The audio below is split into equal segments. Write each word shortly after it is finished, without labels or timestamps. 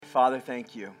Father,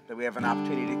 thank you that we have an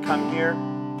opportunity to come here,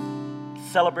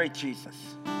 celebrate Jesus,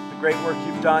 the great work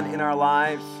you've done in our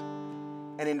lives,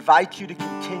 and invite you to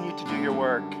continue to do your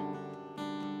work.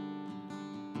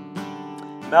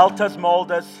 Melt us,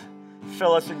 mold us,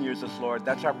 fill us, and use us, Lord.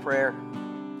 That's our prayer.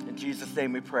 In Jesus'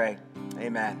 name we pray.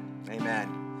 Amen.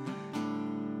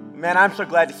 Amen. Man, I'm so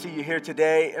glad to see you here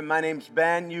today. And my name's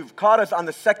Ben. You've caught us on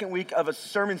the second week of a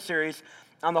sermon series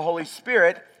on the Holy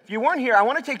Spirit. If you weren't here, I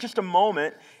want to take just a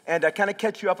moment and kind of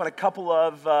catch you up on a couple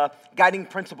of guiding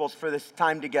principles for this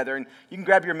time together. And you can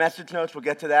grab your message notes. We'll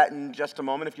get to that in just a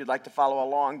moment if you'd like to follow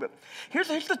along. But here's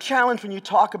the challenge when you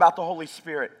talk about the Holy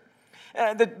Spirit.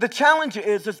 The challenge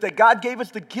is that God gave us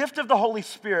the gift of the Holy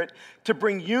Spirit to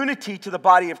bring unity to the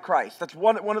body of Christ. That's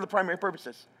one of the primary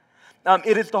purposes.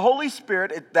 It is the Holy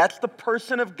Spirit, that's the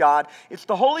person of God. It's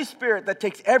the Holy Spirit that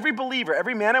takes every believer,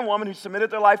 every man and woman who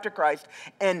submitted their life to Christ,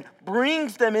 and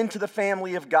brings them into the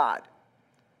family of God.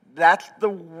 That's the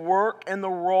work and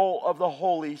the role of the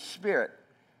Holy Spirit.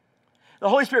 The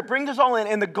Holy Spirit brings us all in,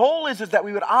 and the goal is that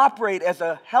we would operate as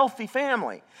a healthy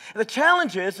family. The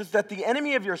challenge is that the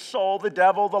enemy of your soul, the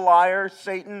devil, the liar,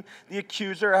 Satan, the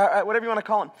accuser, whatever you want to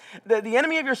call him, the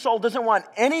enemy of your soul doesn't want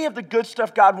any of the good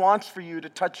stuff God wants for you to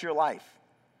touch your life.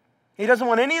 He doesn't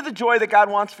want any of the joy that God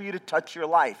wants for you to touch your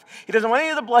life. He doesn't want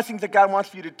any of the blessings that God wants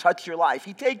for you to touch your life.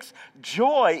 He takes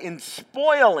joy in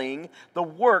spoiling the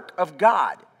work of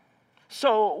God.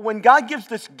 So when God gives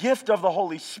this gift of the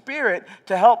Holy Spirit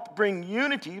to help bring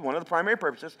unity, one of the primary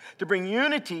purposes, to bring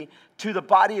unity to the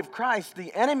body of Christ,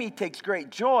 the enemy takes great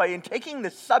joy in taking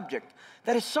this subject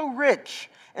that is so rich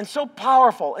and so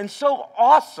powerful and so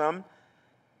awesome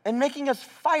and making us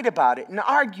fight about it and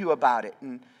argue about it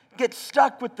and get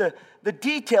stuck with the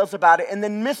details about it and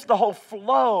then miss the whole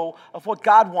flow of what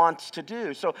God wants to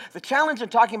do. So the challenge in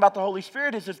talking about the Holy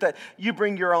Spirit is that you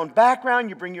bring your own background,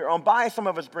 you bring your own bias. Some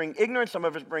of us bring ignorance, some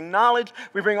of us bring knowledge.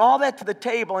 We bring all that to the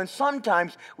table, and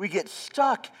sometimes we get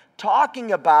stuck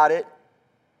talking about it,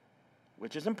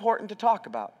 which is important to talk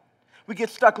about. We get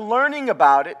stuck learning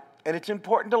about it, and it's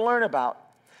important to learn about.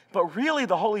 But really,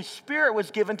 the Holy Spirit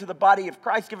was given to the body of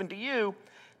Christ, given to you,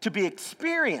 to be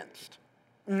experienced.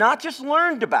 Not just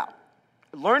learned about.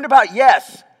 Learned about,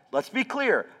 yes. Let's be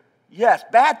clear. Yes,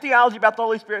 bad theology about the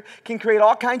Holy Spirit can create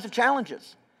all kinds of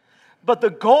challenges. But the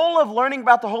goal of learning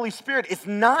about the Holy Spirit is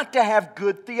not to have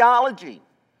good theology.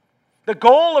 The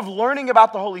goal of learning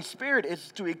about the Holy Spirit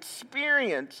is to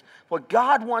experience what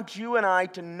God wants you and I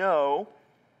to know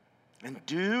and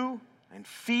do and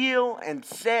feel and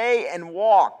say and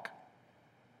walk.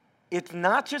 It's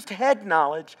not just head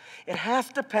knowledge. It has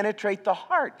to penetrate the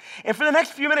heart. And for the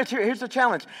next few minutes, here's the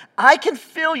challenge. I can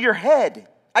fill your head.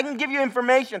 I can give you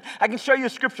information. I can show you a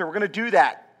scripture. We're going to do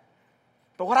that.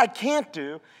 But what I can't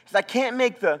do is I can't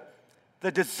make the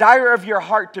desire of your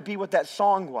heart to be what that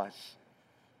song was.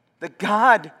 That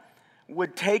God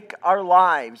would take our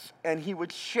lives and He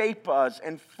would shape us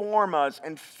and form us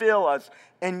and fill us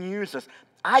and use us.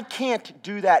 I can't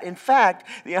do that. In fact,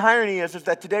 the irony is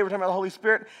that today we're talking about the Holy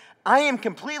Spirit. I am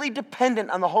completely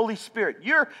dependent on the Holy Spirit.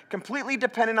 You're completely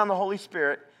dependent on the Holy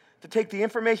Spirit to take the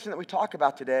information that we talk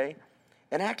about today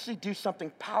and actually do something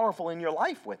powerful in your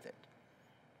life with it.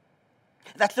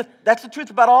 That's the truth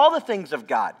about all the things of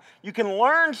God. You can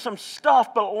learn some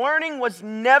stuff, but learning was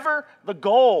never the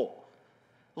goal.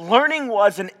 Learning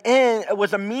was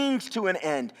a means to an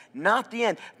end, not the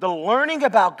end. The learning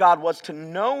about God was to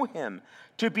know Him,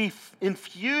 to be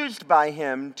infused by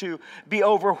Him, to be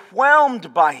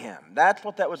overwhelmed by Him. That's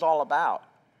what that was all about.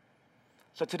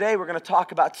 So today we're going to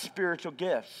talk about spiritual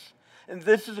gifts. And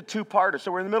this is a two-parter.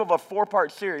 So we're in the middle of a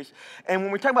four-part series. And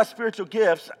when we talk about spiritual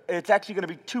gifts, it's actually going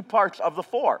to be two parts of the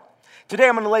four. Today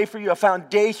I'm going to lay for you a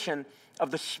foundation of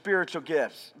the spiritual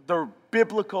gifts, the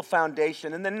biblical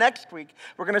foundation. And then next week,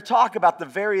 we're going to talk about the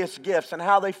various gifts and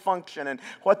how they function and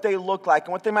what they look like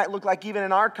and what they might look like even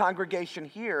in our congregation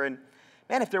here. And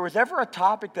man, if there was ever a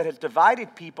topic that has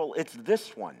divided people, it's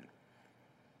this one.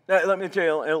 Let me tell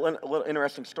you a little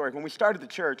interesting story. When we started the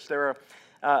church, there were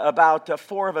about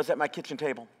 4 of us at my kitchen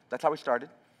table. That's how we started.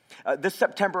 This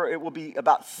September, it will be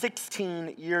about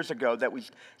 16 years ago that we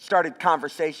started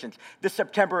Conversations. This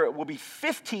September, it will be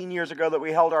 15 years ago that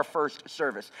we held our first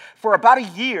service. For about a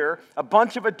year, a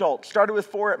bunch of adults, started with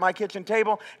 4 at my kitchen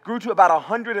table, grew to about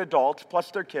 100 adults, plus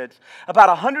their kids. About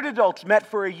 100 adults met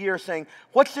for a year saying,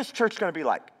 what's this church going to be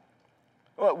like?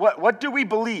 What do we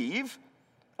believe?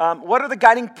 What are the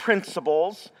guiding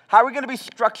principles? How are we going to be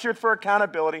structured for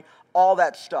accountability? All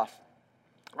that stuff.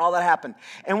 All that happened.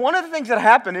 And one of the things that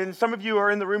happened, and some of you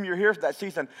are in the room, you're here for that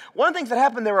season. One of the things that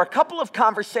happened, there were a couple of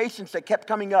conversations that kept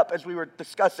coming up as we were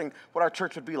discussing what our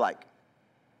church would be like.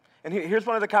 And here's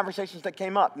one of the conversations that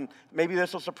came up, and maybe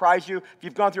this will surprise you. If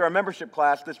you've gone through our membership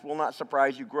class, this will not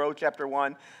surprise you. Grow, chapter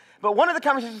 1. But one of the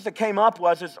conversations that came up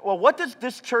was, well, what does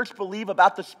this church believe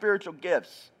about the spiritual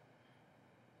gifts?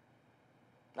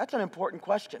 That's an important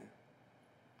question.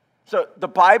 So the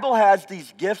Bible has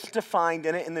these gifts defined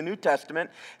in it in the New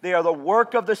Testament. They are the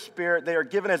work of the Spirit. They are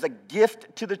given as a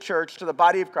gift to the church, to the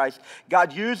body of Christ.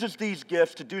 God uses these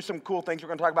gifts to do some cool things we're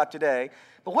going to talk about today.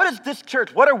 But what is this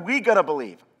church? What are we going to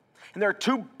believe? And there are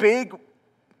two big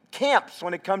camps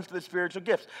when it comes to the spiritual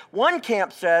gifts. One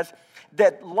camp says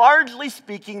that largely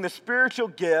speaking, the spiritual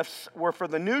gifts were for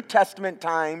the New Testament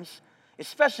times,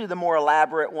 especially the more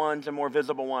elaborate ones and more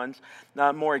visible ones,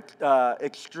 more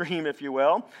extreme, if you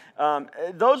will.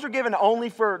 Those were given only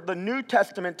for the New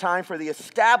Testament time, for the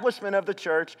establishment of the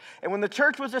church. And when the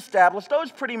church was established,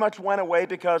 those pretty much went away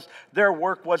because their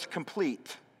work was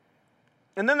complete.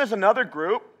 And then there's another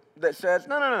group that says,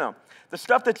 no. The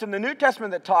stuff that's in the New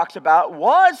Testament that talks about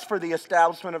was for the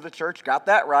establishment of the church, got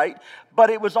that right, but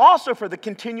it was also for the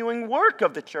continuing work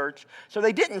of the church. So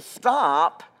they didn't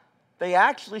stop. They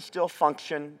actually still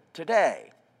function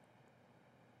today.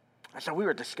 So we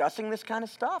were discussing this kind of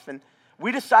stuff, and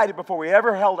we decided before we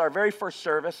ever held our very first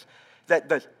service that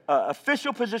the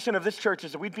official position of this church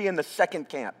is that we'd be in the second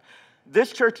camp.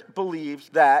 This church believes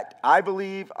that, I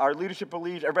believe, our leadership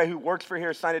believes, everybody who works for here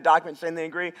has signed a document saying they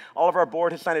agree, all of our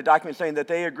board has signed a document saying that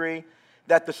they agree,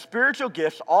 that the spiritual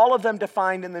gifts, all of them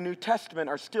defined in the New Testament,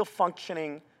 are still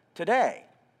functioning today.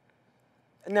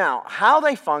 Now, how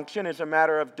they function is a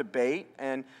matter of debate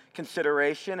and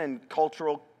consideration and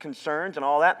cultural concerns and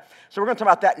all that. So we're going to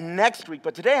talk about that next week.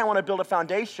 But today I want to build a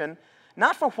foundation,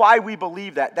 not for why we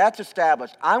believe that. That's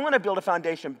established. I want to build a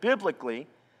foundation biblically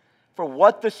for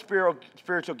what the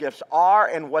spiritual gifts are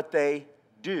and what they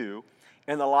do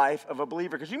in the life of a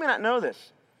believer. Because you may not know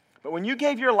this, but when you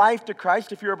gave your life to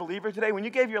Christ, if you're a believer today, when you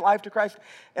gave your life to Christ,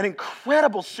 an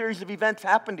incredible series of events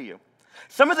happened to you.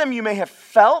 Some of them you may have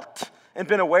felt and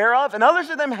been aware of, and others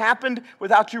of them happened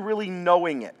without you really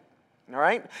knowing it. All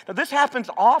right? Now, this happens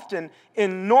often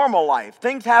in normal life.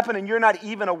 Things happen and you're not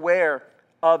even aware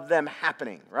of them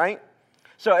happening, right?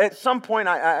 So at some point,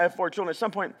 I have 4 children. At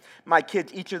some point, my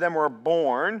kids, each of them were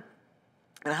born.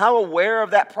 And how aware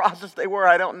of that process they were,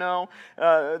 I don't know.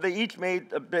 They each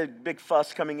made a big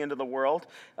fuss coming into the world.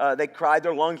 They cried.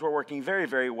 Their lungs were working very,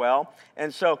 very well.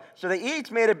 And so they each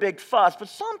made a big fuss. But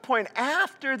at some point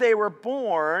after they were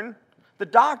born, the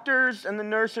doctors and the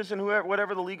nurses and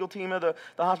whatever the legal team of the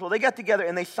hospital, they got together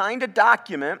and they signed a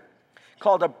document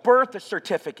called a birth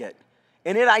certificate.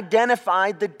 And it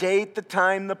identified the date, the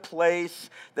time, the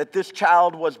place that this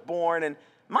child was born. And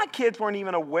my kids weren't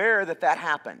even aware that that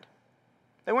happened.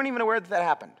 They weren't even aware that that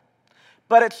happened.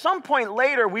 But at some point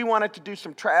later, we wanted to do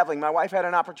some traveling. My wife had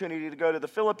an opportunity to go to the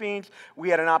Philippines. We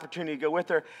had an opportunity to go with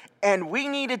her. And we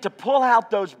needed to pull out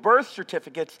those birth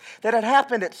certificates that had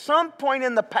happened at some point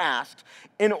in the past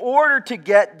in order to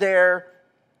get their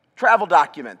travel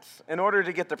documents, in order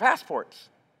to get their passports.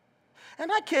 And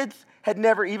my kids had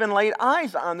never even laid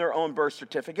eyes on their own birth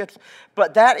certificates,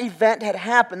 but that event had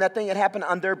happened, that thing had happened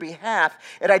on their behalf.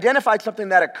 It identified something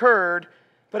that occurred,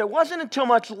 but it wasn't until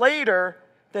much later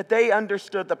that they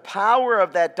understood the power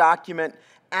of that document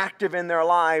active in their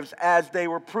lives as they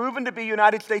were proven to be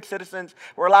United States citizens,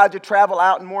 were allowed to travel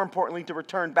out, and more importantly, to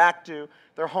return back to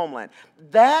their homeland.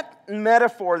 That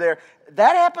metaphor there,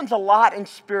 that happens a lot in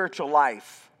spiritual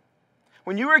life.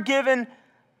 When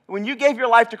you gave your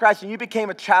life to Christ and you became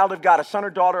a child of God, a son or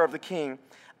daughter of the King,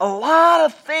 a lot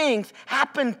of things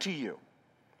happened to you.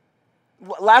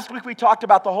 Last week we talked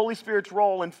about the Holy Spirit's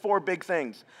role in 4 big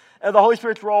things. The Holy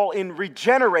Spirit's role in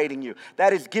regenerating you.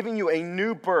 That is giving you a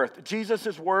new birth.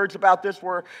 Jesus' words about this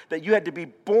were that you had to be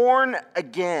born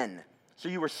again. So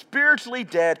you were spiritually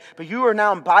dead, but you are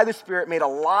now by the Spirit made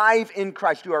alive in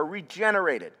Christ. You are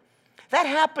regenerated. That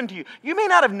happened to you. You may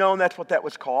not have known that's what that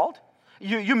was called.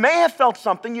 You may have felt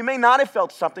something, you may not have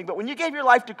felt something, but when you gave your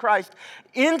life to Christ,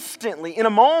 instantly, in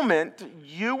a moment,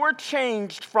 you were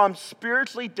changed from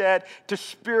spiritually dead to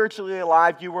spiritually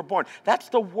alive. You were born. That's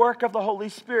the work of the Holy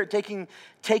Spirit, taking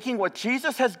what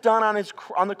Jesus has done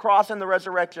on the cross and the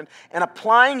resurrection and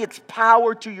applying its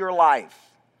power to your life.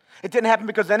 It didn't happen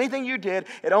because of anything you did.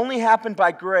 It only happened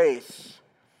by grace.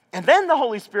 And then the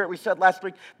Holy Spirit, we said last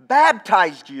week,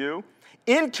 baptized you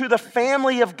into the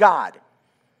family of God.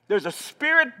 There's a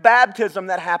spirit baptism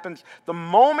that happens the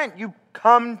moment you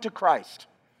come to Christ.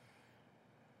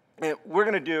 And we're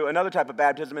going to do another type of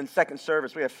baptism in second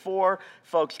service. We have 4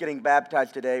 folks getting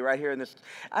baptized today right here in this.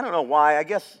 I don't know why. I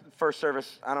guess first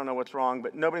service, I don't know what's wrong,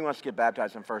 but nobody wants to get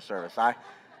baptized in first service.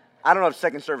 I don't know if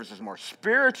second service is more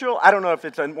spiritual. I don't know if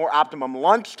it's a more optimum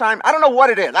lunchtime. I don't know what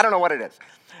it is. I don't know what it is.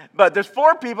 But there's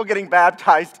 4 people getting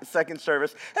baptized second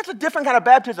service. That's a different kind of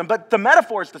baptism, but the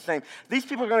metaphor is the same. These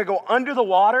people are going to go under the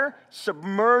water,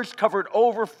 submerged, covered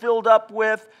over, filled up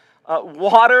with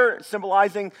water,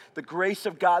 symbolizing the grace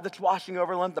of God that's washing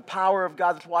over them, the power of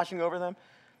God that's washing over them.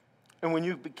 And when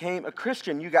you became a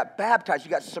Christian, you got baptized,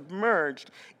 you got submerged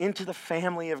into the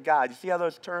family of God. You see how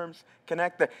those terms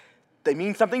connect? They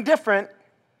mean something different,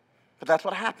 but that's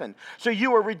what happened. So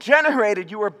you were regenerated,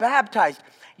 you were baptized,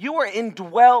 you were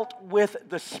indwelt with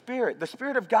the Spirit. The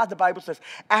Spirit of God, the Bible says,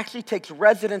 actually takes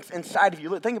residence inside of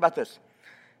you. Think about this.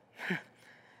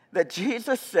 That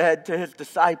Jesus said to his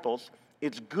disciples,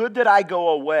 it's good that I go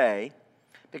away,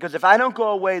 because if I don't go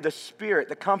away, the Spirit,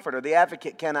 the Comforter, the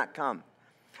Advocate cannot come.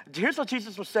 Here's what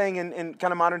Jesus was saying in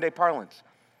kind of modern day parlance.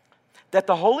 That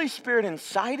the Holy Spirit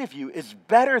inside of you is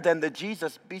better than the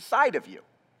Jesus beside of you.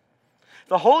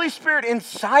 The Holy Spirit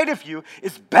inside of you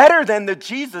is better than the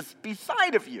Jesus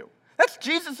beside of you. That's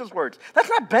Jesus' words. That's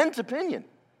not Ben's opinion.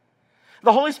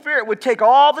 The Holy Spirit would take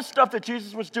all the stuff that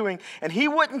Jesus was doing, and he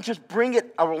wouldn't just bring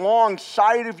it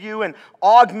alongside of you and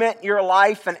augment your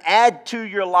life and add to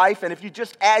your life, and if you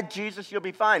just add Jesus, you'll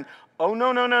be fine. Oh,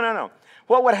 no, no, no, no, no.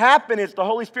 What would happen is the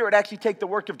Holy Spirit would actually take the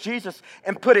work of Jesus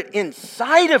and put it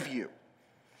inside of you,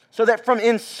 so that from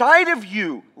inside of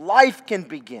you, life can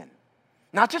begin.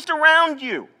 Not just around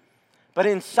you, but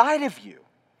inside of you.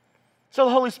 So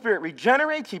the Holy Spirit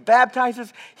regenerates, he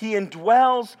baptizes, he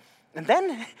indwells, and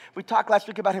then we talked last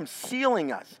week about him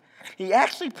sealing us. He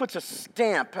actually puts a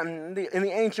stamp in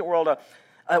the ancient world,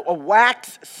 a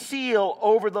wax seal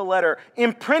over the letter,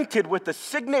 imprinted with the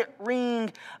signet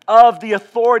ring of the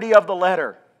authority of the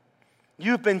letter.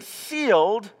 You've been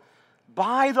sealed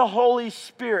by the Holy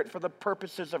Spirit for the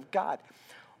purposes of God.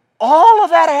 All of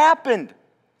that happened.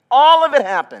 All of it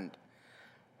happened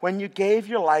when you gave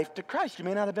your life to Christ. You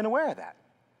may not have been aware of that.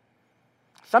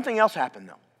 Something else happened,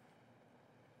 though.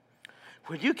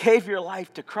 When you gave your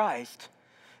life to Christ,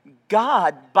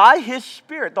 God, by his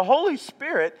Spirit, the Holy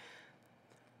Spirit,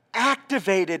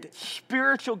 activated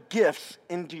spiritual gifts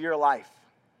into your life.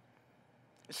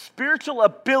 Spiritual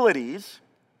abilities,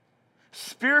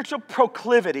 spiritual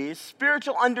proclivities,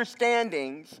 spiritual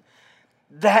understandings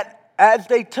that, as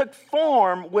they took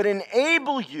form, would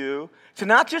enable you to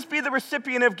not just be the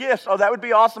recipient of gifts. Oh, that would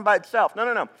be awesome by itself. No,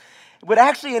 no, no. It would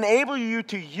actually enable you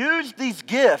to use these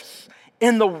gifts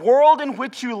in the world in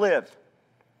which you live.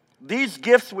 These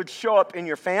gifts would show up in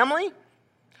your family.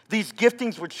 These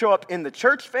giftings would show up in the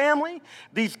church family.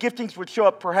 These giftings would show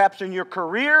up perhaps in your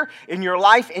career, in your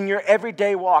life, in your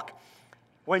everyday walk.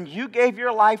 When you gave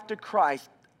your life to Christ,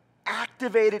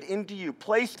 activated into you,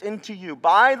 placed into you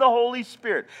by the Holy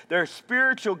Spirit, they're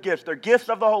spiritual gifts, they're gifts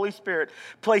of the Holy Spirit,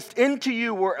 placed into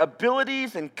you were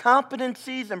abilities and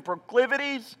competencies and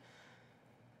proclivities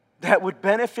that would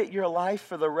benefit your life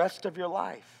for the rest of your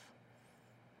life.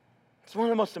 It's one of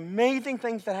the most amazing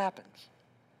things that happens.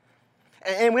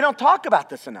 And we don't talk about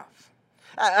this enough.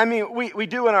 I mean, we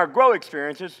do in our Grow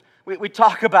experiences. We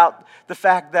talk about the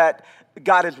fact that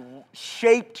God has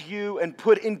shaped you and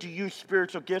put into you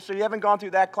spiritual gifts. So you haven't gone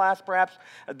through that class, perhaps.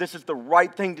 This is the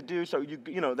right thing to do. So,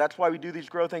 you know, that's why we do these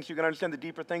Grow things, so you can understand the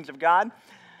deeper things of God.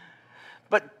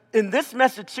 But in this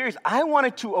message series, I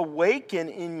wanted to awaken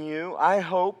in you, I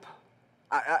hope.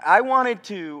 I wanted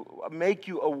to make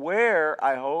you aware,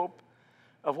 I hope,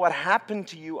 of what happened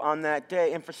to you on that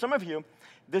day. And for some of you,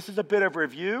 this is a bit of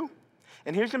review.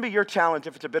 And here's going to be your challenge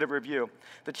if it's a bit of review.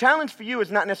 The challenge for you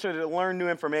is not necessarily to learn new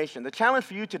information. The challenge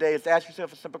for you today is to ask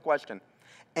yourself a simple question.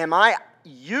 Am I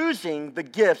using the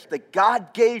gifts that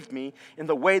God gave me in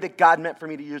the way that God meant for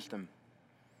me to use them?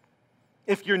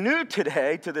 If you're new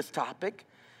today to this topic,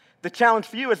 the challenge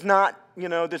for you is not,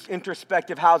 this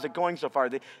introspective, how's it going so far?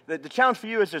 The challenge for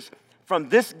you is just, from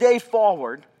this day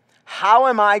forward, how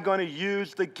am I going to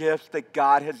use the gifts that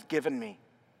God has given me?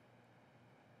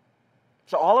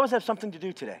 So all of us have something to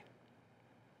do today.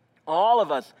 All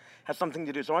of us have something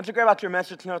to do. So why don't you grab out your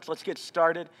message notes. Let's get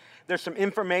started. There's some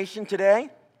information today,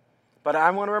 but I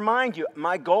want to remind you,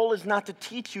 my goal is not to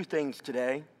teach you things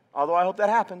today, although I hope that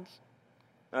happens.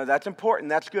 That's important.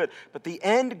 That's good. But the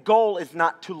end goal is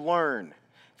not to learn.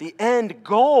 The end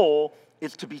goal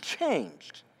is to be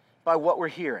changed by what we're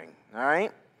hearing, all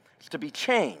right? It's to be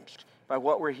changed by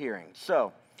what we're hearing.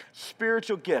 So,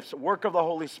 spiritual gifts, work of the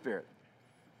Holy Spirit.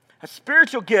 A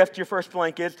spiritual gift, your first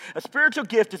blank is, a spiritual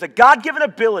gift is a God-given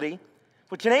ability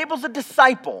which enables a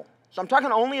disciple. So I'm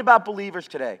talking only about believers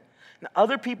today. Now,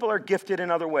 other people are gifted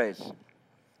in other ways.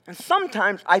 And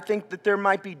sometimes I think that there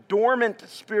might be dormant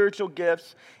spiritual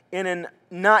gifts in a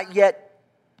not yet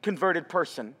converted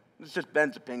person. It's just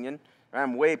Ben's opinion. Right?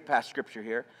 I'm way past Scripture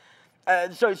here.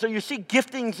 So you see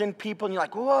giftings in people, and you're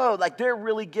like, whoa, like they're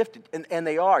really gifted. And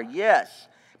they are, yes.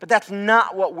 But that's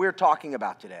not what we're talking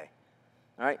about today.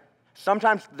 All right?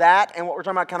 Sometimes that and what we're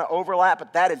talking about kind of overlap,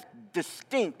 but that is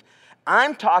distinct.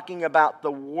 I'm talking about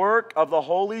the work of the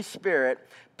Holy Spirit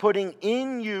putting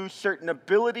in you certain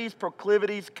abilities,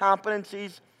 proclivities,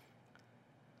 competencies,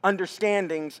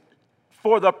 understandings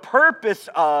for the purpose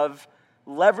of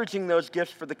leveraging those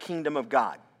gifts for the kingdom of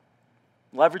God.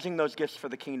 Leveraging those gifts for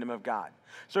the kingdom of God.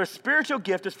 So a spiritual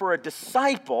gift is for a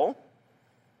disciple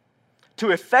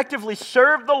to effectively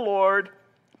serve the Lord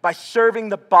by serving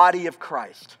the body of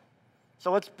Christ.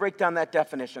 So let's break down that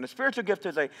definition. A spiritual gift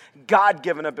is a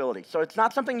God-given ability. So it's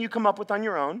not something you come up with on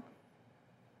your own.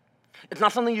 It's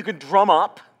not something you can drum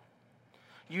up.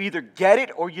 You either get it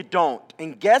or you don't.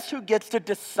 And guess who gets to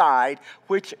decide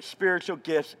which spiritual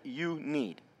gifts you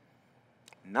need?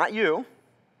 Not you.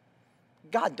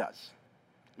 God does.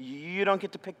 You don't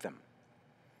get to pick them.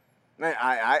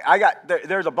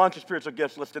 There's a bunch of spiritual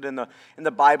gifts listed in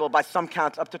the Bible. By some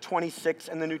counts, up to 26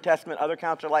 in the New Testament. Other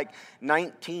counts are like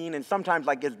 19. And sometimes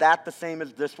like, is that the same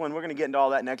as this one? We're going to get into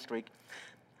all that next week.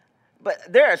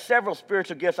 But there are several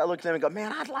spiritual gifts. I look at them and go,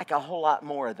 man, I'd like a whole lot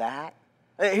more of that.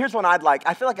 Here's one I'd like.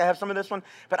 I feel like I have some of this one,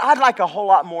 but I'd like a whole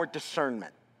lot more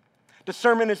discernment.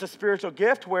 Discernment is a spiritual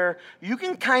gift where you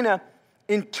can kind of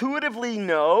intuitively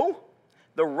know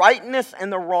the rightness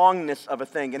and the wrongness of a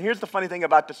thing. And here's the funny thing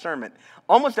about discernment.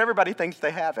 Almost everybody thinks they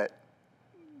have it.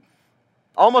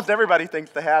 Almost everybody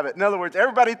thinks they have it. In other words,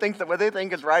 everybody thinks that what they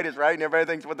think is right, and everybody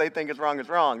thinks what they think is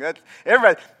wrong. That's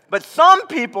everybody. But some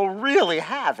people really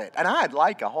have it, and I'd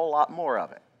like a whole lot more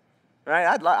of it. Right?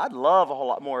 I'd love a whole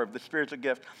lot more of the spiritual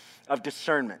gift of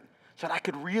discernment, so that I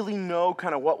could really know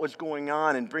kind of what was going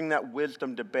on and bring that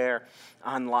wisdom to bear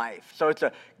on life. So it's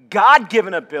a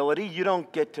God-given ability. You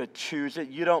don't get to choose it.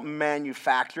 You don't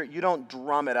manufacture it. You don't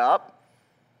drum it up.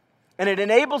 And it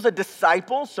enables a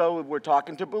disciple, so we're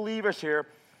talking to believers here,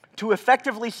 to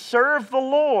effectively serve the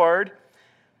Lord.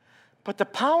 But the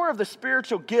power of the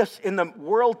spiritual gifts in the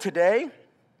world today,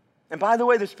 and by the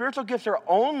way, the spiritual gifts are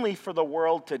only for the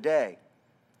world today.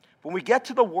 When we get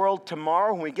to the world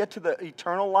tomorrow, when we get to the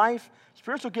eternal life,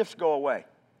 spiritual gifts go away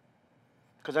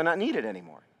because they're not needed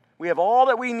anymore. We have all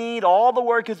that we need, all the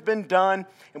work has been done,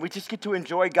 and we just get to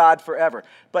enjoy God forever.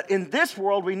 But in this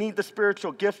world, we need the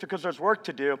spiritual gifts because there's work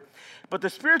to do. But the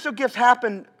spiritual gifts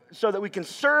happen so that we can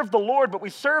serve the Lord, but we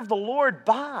serve the Lord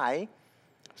by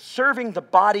serving the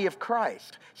body of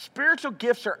Christ. Spiritual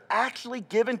gifts are actually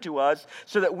given to us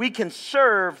so that we can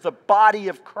serve the body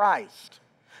of Christ.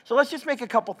 So let's just make a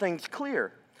couple things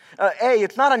clear.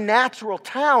 It's not a natural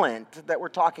talent that we're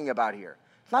talking about here.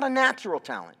 It's not a natural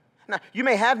talent. Now, you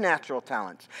may have natural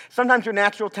talents. Sometimes your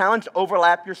natural talents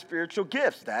overlap your spiritual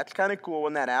gifts. That's kind of cool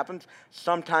when that happens.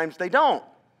 Sometimes they don't.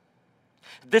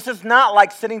 This is not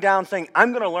like sitting down saying, I'm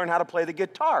going to learn how to play the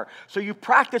guitar. So you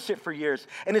practice it for years.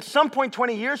 And at some point,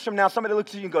 20 years from now, somebody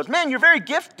looks at you and goes, man, you're very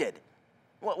gifted.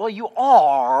 Well, you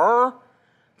are,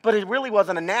 but it really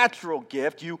wasn't a natural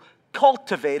gift. You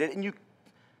cultivate it, and you,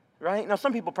 right? Now,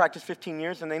 some people practice 15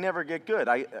 years, and they never get good.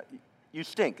 You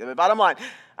stink. The bottom line,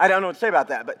 I don't know what to say about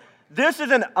that, but this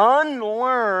is an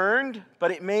unlearned,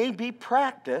 but it may be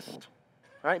practiced,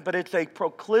 right? But it's a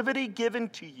proclivity given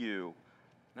to you,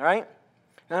 all right?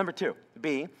 Now, number two,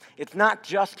 B, it's not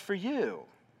just for you.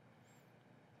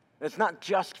 It's not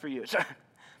just for you. So,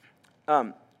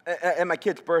 at my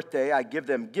kid's birthday, I give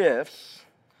them gifts,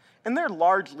 and they're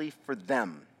largely for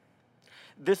them.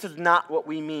 This is not what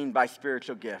we mean by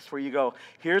spiritual gifts, where you go,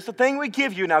 here's the thing we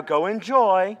give you, now go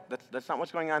enjoy. That's not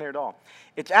what's going on here at all.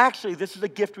 It's actually, this is a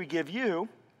gift we give you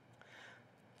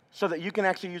so that you can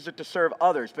actually use it to serve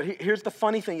others. But here's the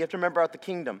funny thing you have to remember about the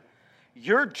kingdom.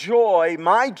 Your joy,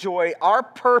 my joy, our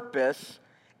purpose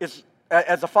is,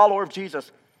 as a follower of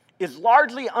Jesus, is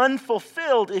largely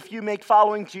unfulfilled if you make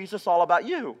following Jesus all about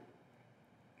you.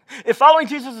 If following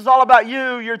Jesus is all about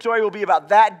you, your joy will be about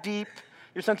that deep.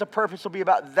 Your sense of purpose will be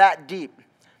about that deep.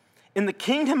 In the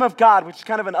kingdom of God, which is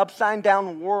kind of an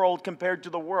upside-down world compared to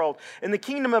the world, in the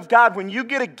kingdom of God, when you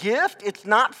get a gift, it's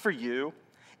not for you.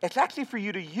 It's actually for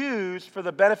you to use for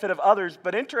the benefit of others.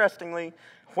 But interestingly,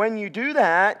 when you do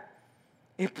that,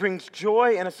 it brings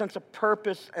joy and a sense of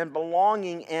purpose and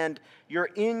belonging, and you're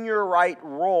in your right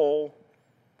role.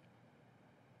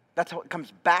 That's how it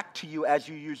comes back to you as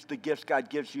you use the gifts God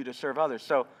gives you to serve others.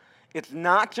 So it's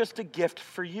not just a gift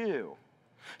for you.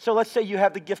 So let's say you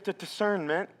have the gift of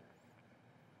discernment.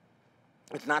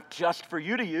 It's not just for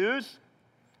you to use.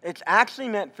 It's actually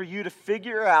meant for you to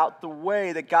figure out the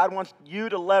way that God wants you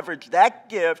to leverage that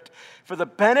gift for the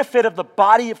benefit of the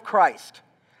body of Christ.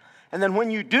 And then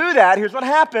when you do that, here's what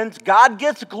happens. God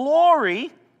gets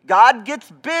glory. God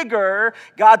gets bigger.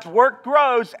 God's work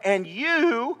grows. And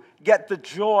you get the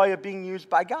joy of being used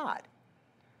by God.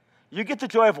 You get the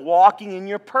joy of walking in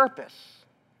your purpose.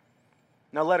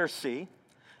 Now, letter C.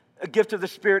 A gift of the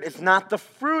Spirit is not the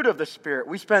fruit of the Spirit.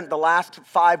 We spent the last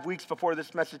 5 weeks before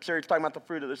this message series talking about the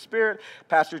fruit of the Spirit.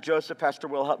 Pastor Joseph, Pastor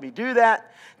Will helped me do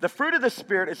that. The fruit of the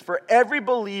Spirit is for every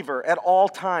believer at all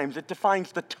times. It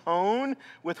defines the tone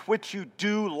with which you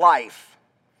do life.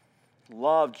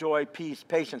 Love, joy, peace,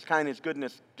 patience, kindness,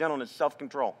 goodness, gentleness,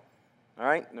 self-control. All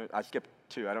right? I skipped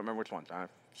 2. I don't remember which ones.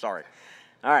 Sorry.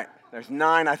 All right. There's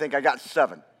 9. I think I got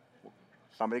 7.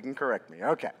 Somebody can correct me.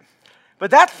 Okay. But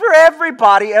that's for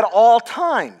everybody at all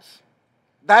times.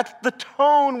 That's the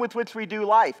tone with which we do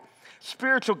life.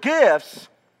 Spiritual gifts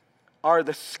are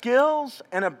the skills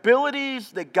and abilities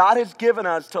that God has given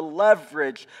us to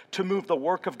leverage to move the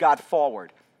work of God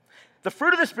forward. The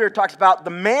fruit of the Spirit talks about the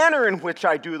manner in which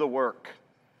I do the work.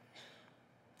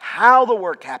 How the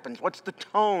work happens. What's the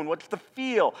tone? What's the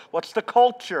feel? What's the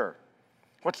culture?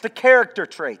 What's the character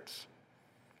traits?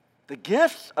 The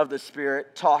gifts of the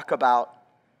Spirit talk about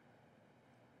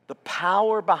the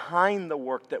power behind the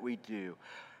work that we do.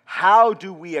 How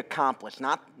do we accomplish?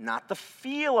 Not the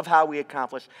feel of how we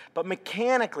accomplish, but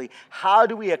mechanically, how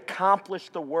do we accomplish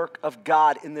the work of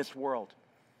God in this world?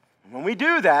 And when we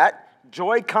do that,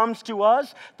 joy comes to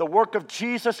us. The work of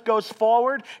Jesus goes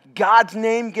forward. God's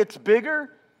name gets bigger.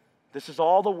 This is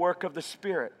all the work of the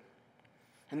Spirit.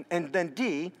 And then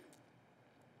D,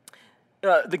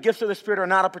 the gifts of the Spirit are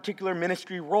not a particular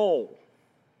ministry role.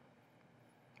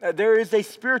 There is a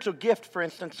spiritual gift, for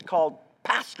instance, called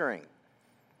pastoring.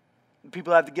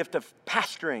 People have the gift of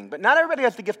pastoring, but not everybody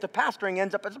has the gift of pastoring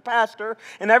ends up as a pastor,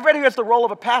 and everybody who has the role of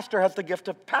a pastor has the gift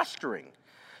of pastoring.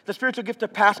 The spiritual gift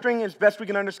of pastoring, as best we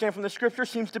can understand from the Scripture,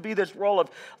 seems to be this role of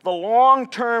the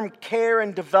long-term care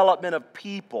and development of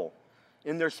people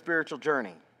in their spiritual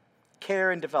journey. Care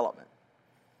and development.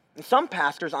 And some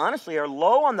pastors, honestly, are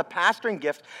low on the pastoring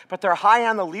gift, but they're high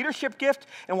on the leadership gift.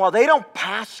 And while they don't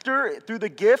pastor through the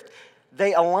gift,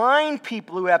 they align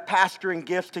people who have pastoring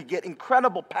gifts to get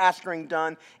incredible pastoring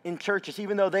done in churches,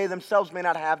 even though they themselves may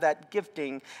not have that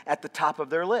gifting at the top of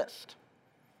their list.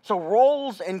 So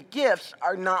roles and gifts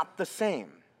are not the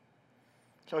same.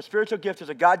 So a spiritual gift is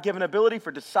a God-given ability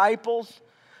for disciples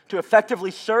to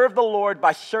effectively serve the Lord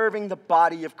by serving the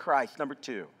body of Christ. Number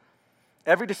 2,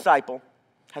 every disciple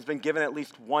has been given at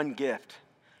least one gift.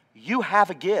 You have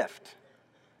a gift.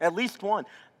 At least one.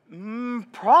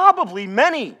 Probably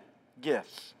many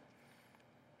gifts.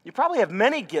 You probably have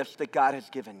many gifts that God has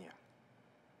given you.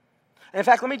 And in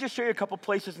fact, let me just show you a couple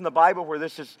places in the Bible where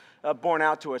this is borne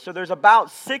out to us. So there's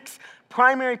about 6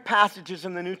 primary passages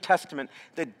in the New Testament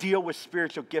that deal with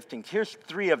spiritual giftings. Here's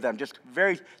 3 of them, just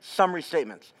very summary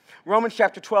statements. Romans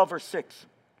chapter 12, verse 6.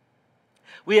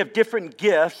 We have different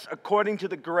gifts according to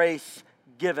the grace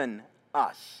given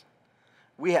us.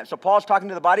 So Paul's talking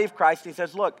to the body of Christ, and he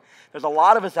says, look, there's a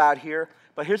lot of us out here,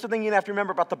 but here's the thing you have to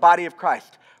remember about the body of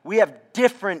Christ. We have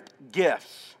different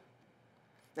gifts.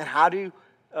 And how do you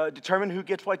determine who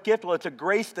gets what gift? Well, it's a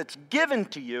grace that's given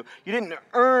to you. You didn't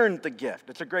earn the gift.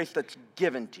 It's a grace that's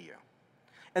given to you.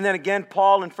 And then again,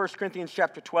 Paul in 1 Corinthians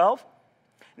chapter 12.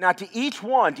 Now to each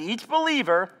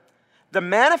believer, the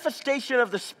manifestation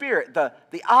of the Spirit,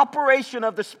 the operation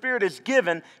of the Spirit is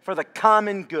given for the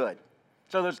common good.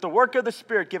 So there's the work of the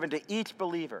Spirit given to each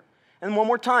believer. And one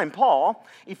more time, Paul,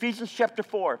 Ephesians chapter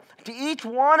 4. To each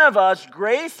one of us,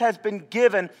 grace has been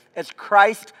given as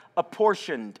Christ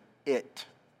apportioned it.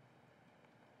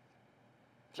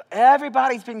 So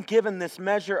everybody's been given this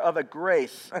measure of a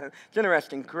grace. It's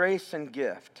interesting, grace and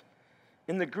gift.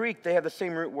 In the Greek, they have the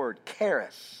same root word,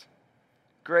 charis.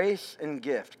 Grace and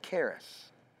gift, charis.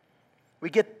 We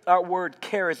get our word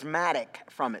charismatic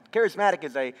from it. Charismatic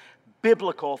is a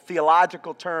biblical,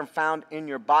 theological term found in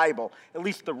your Bible. At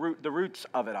least the roots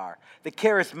of it are. The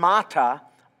charismata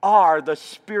are the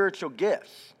spiritual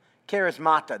gifts.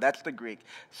 Charismata, that's the Greek.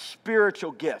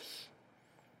 Spiritual gifts.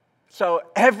 So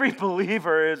every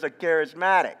believer is a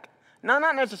charismatic. Now,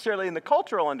 not necessarily in the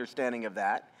cultural understanding of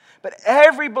that, but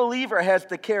every believer has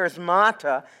the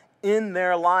charismata in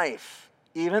their life.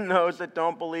 Even those that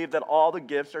don't believe that all the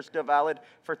gifts are still valid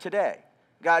for today.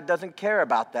 God doesn't care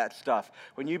about that stuff.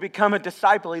 When you become a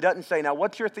disciple, He doesn't say, now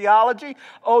what's your theology?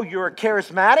 Oh, you're a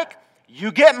charismatic?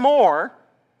 You get more.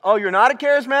 Oh, you're not a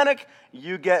charismatic?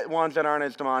 You get ones that aren't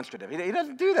as demonstrative. He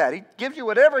doesn't do that. He gives you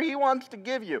whatever He wants to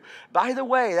give you. By the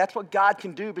way, that's what God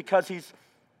can do because He's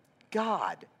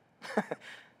God.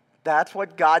 That's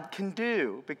what God can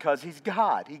do because He's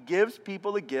God. He gives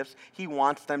people the gifts He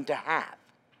wants them to have.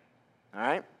 All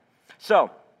right?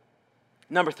 So,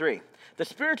 number 3, the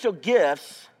spiritual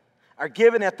gifts are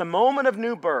given at the moment of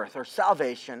new birth or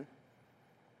salvation,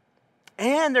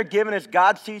 and they're given as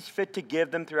God sees fit to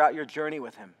give them throughout your journey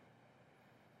with Him.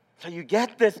 So you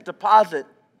get this deposit.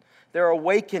 They're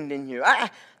awakened in you.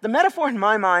 The metaphor in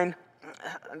my mind,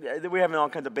 we're having all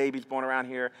kinds of babies born around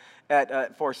here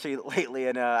at 4C lately,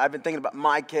 and I've been thinking about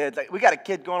my kids. We got a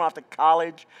kid going off to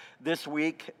college this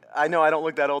week. I know I don't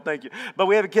look that old, thank you. But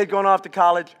we have a kid going off to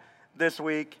college this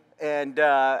week, and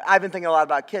I've been thinking a lot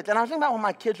about kids. And I was thinking about when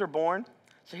my kids were born.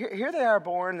 So here they are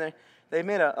born. They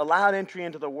made a loud entry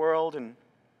into the world, and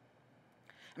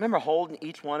I remember holding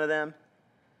each one of them.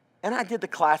 And I did the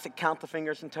classic count the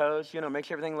fingers and toes, make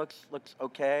sure everything looks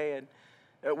okay.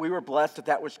 And we were blessed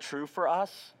that was true for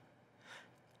us.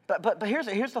 But here's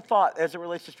the thought as it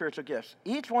relates to spiritual gifts.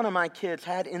 Each one of my kids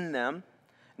had in them,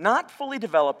 not fully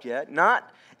developed yet, not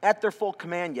at their full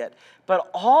command yet, but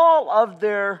all of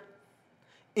their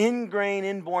ingrained,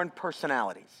 inborn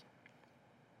personalities.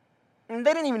 And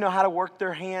they didn't even know how to work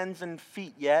their hands and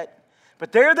feet yet.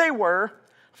 But there they were,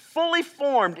 fully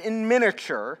formed in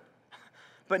miniature,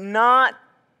 but not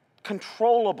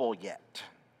controllable yet.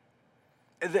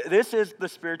 This is the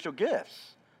spiritual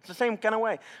gifts. It's the same kind of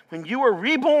way. When you were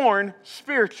reborn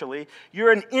spiritually,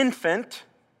 you're an infant.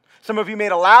 Some of you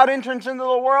made a loud entrance into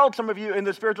the world, some of you in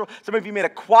the spiritual, some of you made a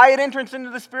quiet entrance into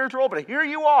the spiritual, but here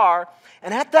you are.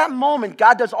 And at that moment,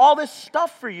 God does all this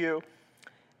stuff for you.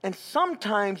 And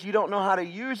sometimes you don't know how to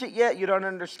use it yet, you don't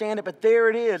understand it, but there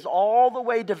it is, all the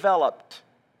way developed,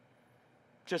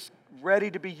 just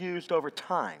ready to be used over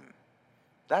time.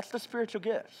 That's the spiritual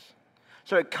gifts.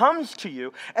 So it comes to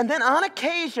you, and then on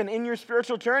occasion in your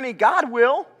spiritual journey, God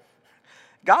will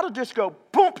just go,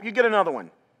 boom, you get another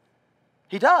one.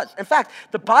 He does. In fact,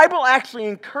 the Bible actually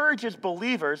encourages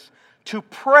believers to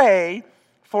pray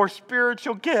for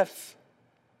spiritual gifts.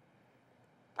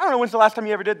 I don't know when's the last time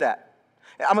you ever did that.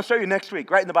 I'm going to show you next week,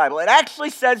 right in the Bible. It actually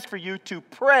says for you to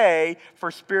pray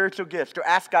for spiritual gifts, to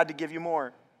ask God to give you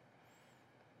more.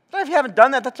 So if you haven't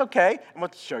done that, that's okay. I'm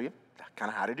going to show you kind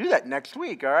of how to do that next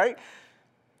week, all right?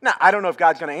 Now, I don't know if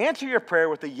God's going to answer your prayer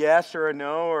with a yes or a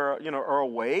no or a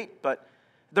wait, but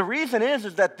the reason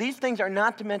is that these things are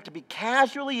not meant to be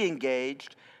casually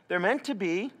engaged. They're meant to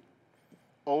be,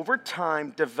 over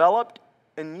time, developed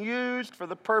and used for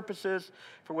the purposes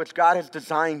for which God has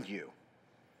designed you.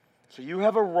 So you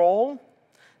have a role.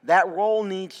 That role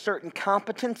needs certain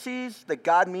competencies that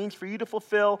God means for you to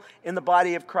fulfill in the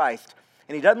body of Christ.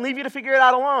 And He doesn't leave you to figure it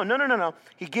out alone. No.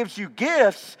 He gives you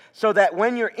gifts so that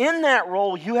when you're in that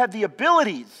role, you have the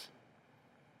abilities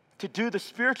to do the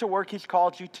spiritual work He's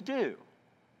called you to do.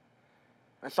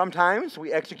 And sometimes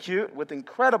we execute with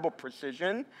incredible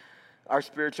precision our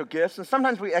spiritual gifts, and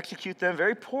sometimes we execute them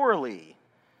very poorly.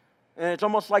 And it's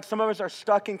almost like some of us are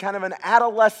stuck in kind of an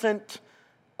adolescent,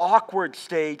 awkward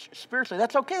stage spiritually.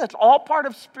 That's okay. That's all part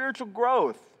of spiritual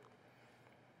growth.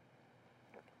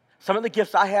 Some of the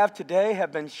gifts I have today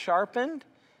have been sharpened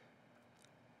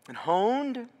and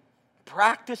honed,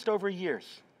 practiced over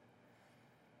years.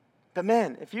 But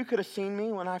man, if you could have seen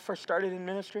me when I first started in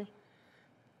ministry,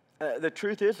 the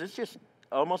truth is it's just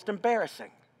almost embarrassing.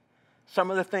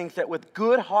 Some of the things that with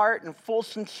good heart and full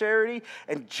sincerity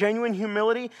and genuine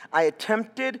humility I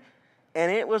attempted,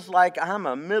 and it was like I'm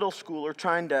a middle schooler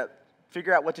trying to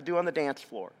figure out what to do on the dance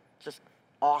floor. Just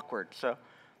awkward.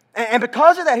 And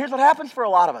because of that, here's what happens for a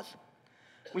lot of us.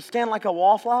 We stand like a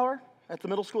wallflower at the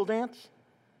middle school dance.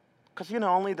 Because,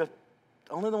 only the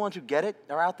ones who get it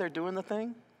are out there doing the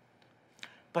thing.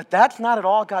 But that's not at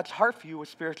all God's heart for you with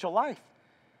spiritual life.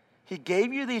 He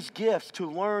gave you these gifts to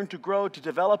learn, to grow, to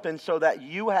develop in so that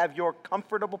you have your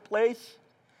comfortable place,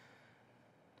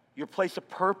 your place of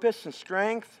purpose and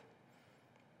strength,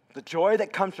 the joy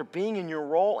that comes from being in your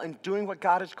role and doing what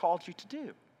God has called you to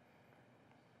do.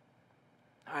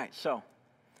 All right, so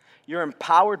you're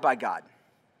empowered by God.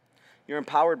 You're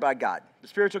empowered by God. The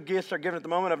spiritual gifts are given at the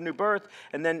moment of new birth,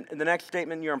 and then in the next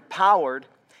statement, you're empowered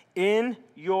in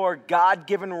your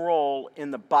God-given role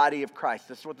in the body of Christ.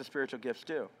 This is what the spiritual gifts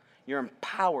do. You're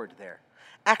empowered there.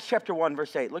 Acts chapter 1,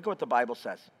 verse 8. Look at what the Bible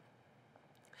says.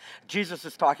 Jesus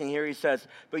is talking here. He says,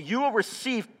 "But you will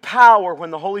receive power when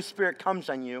the Holy Spirit comes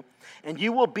on you, and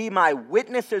you will be my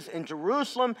witnesses in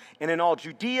Jerusalem and in all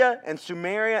Judea and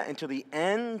Samaria and to the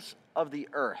ends of the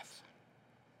earth."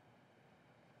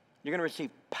 You're going to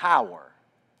receive power.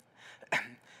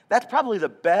 That's probably the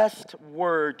best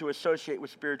word to associate with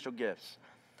spiritual gifts.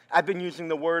 I've been using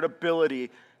the word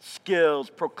ability, skills,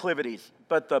 proclivities,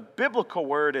 but the biblical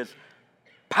word is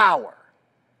power.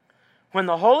 When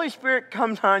the Holy Spirit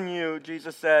comes on you,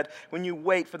 Jesus said, when you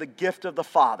wait for the gift of the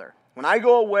Father, When I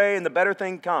go away and the better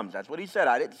thing comes, that's what he said.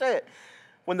 I didn't say it.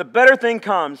 When the better thing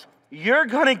comes, you're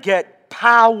going to get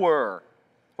power.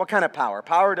 What kind of power?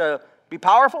 Power to be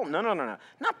powerful? No.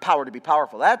 Not power to be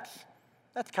powerful. That's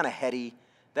kind of heady.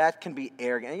 That can be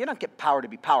arrogant. You don't get power to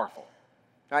be powerful.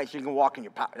 All right, so you can walk in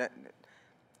your power.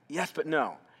 Yes, but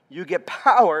no. You get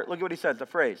power. Look at what he says, the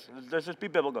phrase. Let's just be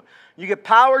biblical. You get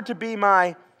power to be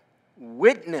my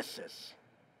witnesses.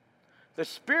 The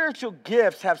spiritual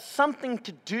gifts have something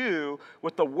to do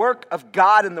with the work of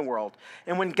God in the world.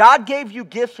 And when God gave you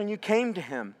gifts when you came to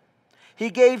him, he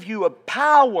gave you a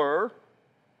power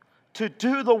to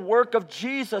do the work of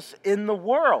Jesus in the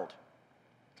world,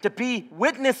 to be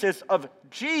witnesses of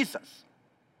Jesus.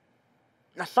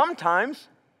 Now, sometimes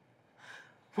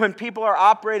when people are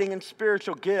operating in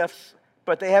spiritual gifts,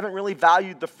 but they haven't really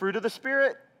valued the fruit of the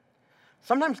Spirit,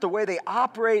 sometimes the way they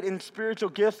operate in spiritual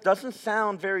gifts doesn't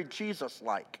sound very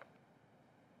Jesus-like.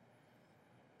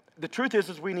 The truth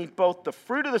is we need both the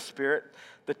fruit of the Spirit,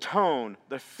 the tone,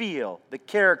 the feel, the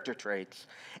character traits,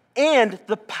 and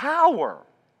the power.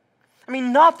 I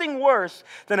mean, nothing worse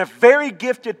than a very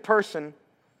gifted person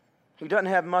who doesn't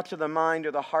have much of the mind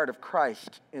or the heart of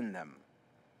Christ in them.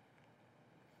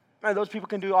 Right, those people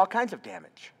can do all kinds of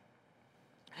damage.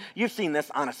 You've seen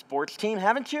this on a sports team,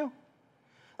 haven't you?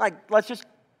 Like,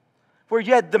 where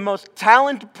you had the most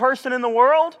talented person in the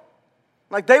world.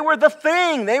 Like, they were the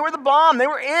thing. They were the bomb. They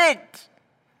were it.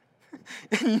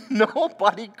 And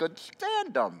nobody could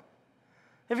stand them.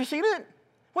 Have you seen it?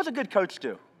 What's a good coach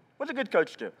do?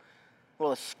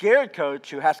 Well, a scared coach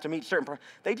who has to meet certain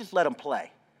they just let them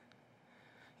play.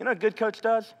 You know what a good coach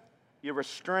does? You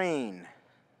restrain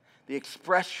the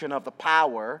expression of the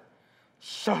power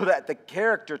so that the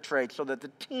character traits, so that the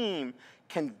team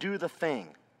can do the thing.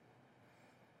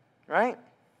 Right?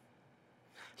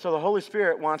 So the Holy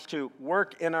Spirit wants to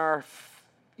work in our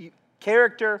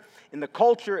character, in the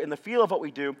culture, in the feel of what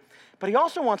we do, but he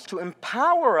also wants to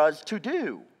empower us to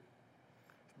do.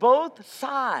 Both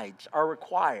sides are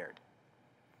required.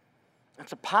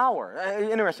 It's a power.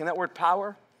 Interesting, that word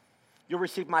power. You'll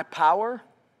receive my power.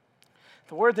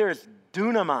 The word there is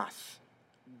dunamis.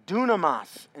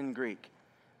 Dunamis in Greek.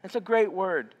 It's a great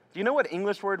word. Do you know what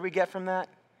English word we get from that?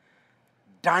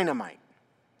 Dynamite.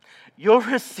 You'll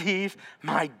receive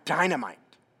my dynamite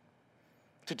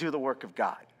to do the work of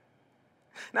God.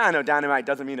 Now, I know dynamite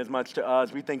doesn't mean as much to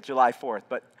us. We think July 4th.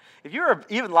 But if you were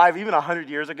even alive even 100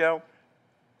 years ago,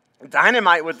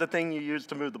 dynamite was the thing you used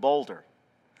to move the boulder.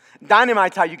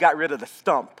 Dynamite's how you got rid of the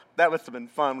stump. That must have been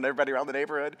fun when everybody around the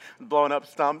neighborhood was blowing up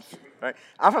stumps. Right?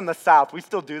 I'm from the South. We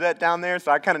still do that down there,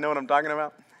 so I kind of know what I'm talking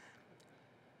about.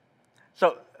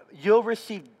 So you'll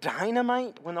receive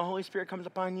dynamite when the Holy Spirit comes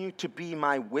upon you to be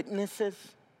my witnesses.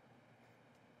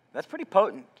 That's pretty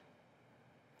potent.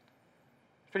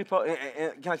 Pretty potent.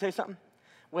 Can I tell you something?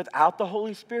 Without the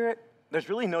Holy Spirit, there's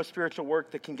really no spiritual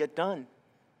work that can get done.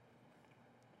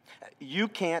 You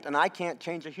can't and I can't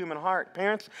change a human heart.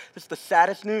 Parents, this is the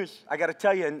saddest news. I got to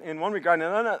tell you, in one regard.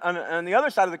 And on the other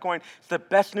side of the coin, it's the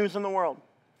best news in the world.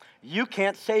 You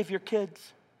can't save your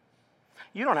kids.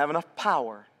 You don't have enough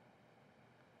power.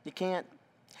 You can't.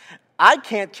 I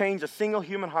can't change a single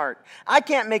human heart. I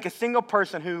can't make a single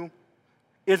person who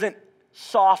isn't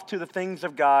soft to the things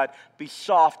of God be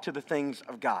soft to the things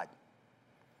of God.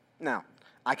 Now,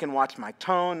 I can watch my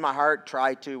tone, my heart,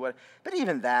 try to, but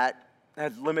even that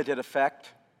has limited effect.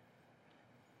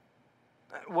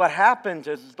 What happens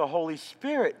is the Holy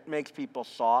Spirit makes people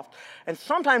soft, and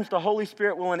sometimes the Holy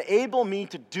Spirit will enable me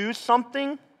to do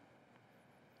something.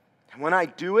 And when I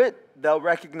do it, they'll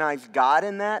recognize God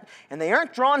in that, and they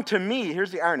aren't drawn to me.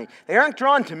 Here's the irony. They aren't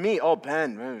drawn to me. Oh,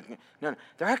 Ben. No.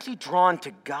 They're actually drawn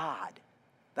to God.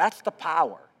 That's the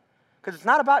power. Because it's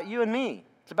not about you and me.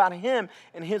 It's about him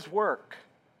and his work.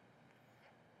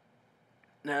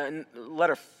 Now, in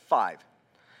letter 5.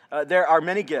 There are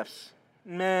many gifts.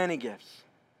 Many gifts.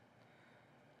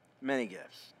 Many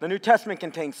gifts. The New Testament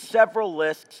contains several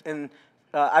lists, and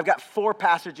I've got 4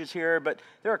 passages here, but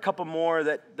there are a couple more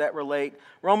that relate.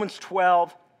 Romans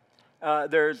 12,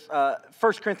 there's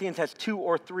 1 Corinthians has 2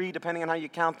 or 3, depending on how you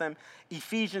count them.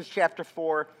 Ephesians chapter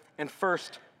 4, and 1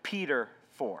 Peter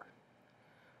 4.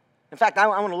 In fact, I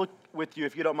want to look with you,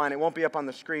 if you don't mind. It won't be up on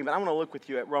the screen, but I want to look with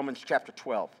you at Romans chapter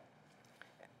 12.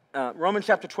 Romans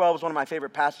chapter 12 is one of my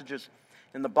favorite passages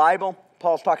in the Bible.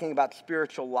 Paul's talking about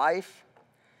spiritual life.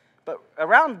 But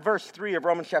around verse 3 of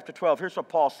Romans chapter 12, here's what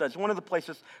Paul says. One of the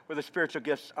places where the spiritual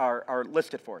gifts are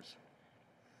listed for us.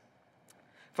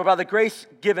 For by the grace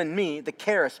given me, the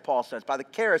charis, Paul says, by the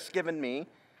charis given me,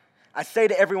 I say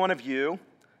to every one of you,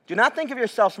 do not think of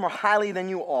yourselves more highly than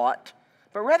you ought,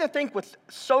 but rather think with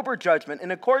sober judgment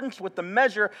in accordance with the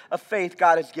measure of faith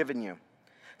God has given you.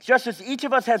 Just as each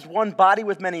of us has one body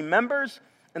with many members,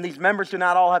 and these members do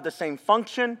not all have the same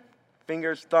function,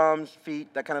 fingers, thumbs,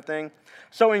 feet, that kind of thing.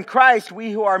 So in Christ,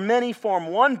 we who are many form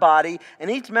one body,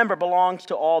 and each member belongs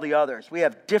to all the others. We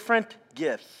have different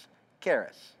gifts,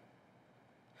 charis,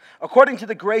 according to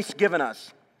the grace given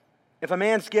us. If a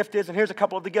man's gift is, and here's a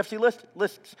couple of the gifts he lists.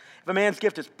 If a man's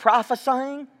gift is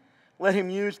prophesying, let him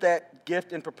use that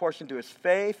gift in proportion to his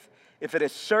faith. If it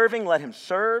is serving, let him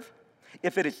serve.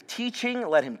 If it is teaching,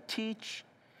 let him teach.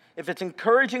 If it's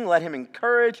encouraging, let him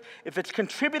encourage. If it's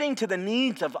contributing to the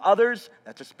needs of others,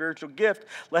 that's a spiritual gift,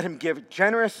 let him give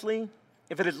generously.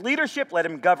 If it is leadership, let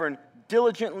him govern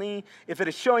diligently. If it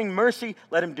is showing mercy,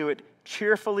 let him do it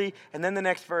cheerfully. And then the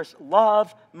next verse,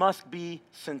 love must be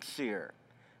sincere.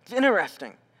 It's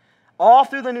interesting. All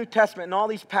through the New Testament and all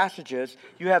these passages,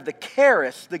 you have the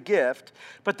charis, the gift,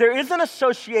 but there is an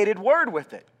associated word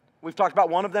with it. We've talked about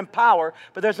one of them, power,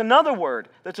 but there's another word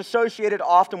that's associated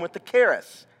often with the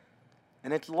charis,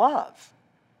 and it's love.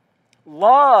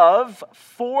 Love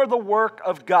for the work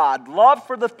of God, love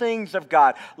for the things of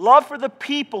God, love for the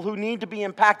people who need to be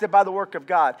impacted by the work of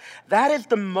God. That is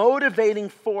the motivating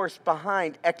force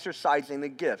behind exercising the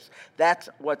gifts. That's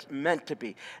what's meant to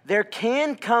be. There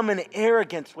can come an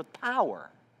arrogance with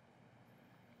power.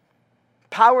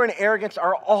 Power and arrogance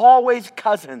are always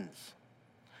cousins.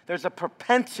 There's a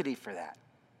propensity for that.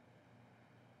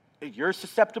 You're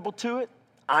susceptible to it.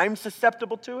 I'm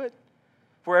susceptible to it.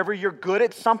 Wherever you're good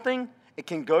at something, it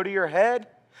can go to your head.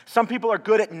 Some people are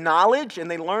good at knowledge, and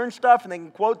they learn stuff, and they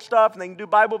can quote stuff, and they can do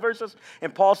Bible verses.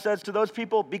 And Paul says to those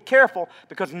people, be careful,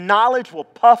 because knowledge will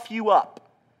puff you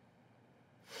up.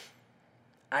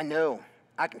 I know.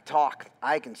 I can talk.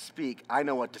 I can speak. I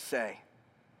know what to say.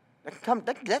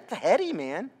 That's heady,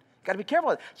 man. Got to be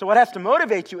careful. So what has to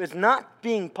motivate you is not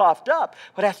being puffed up.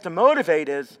 What has to motivate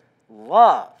is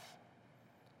love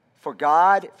for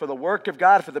God, for the work of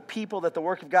God, for the people that the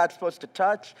work of God is supposed to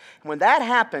touch. And when that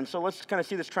happens, so let's kind of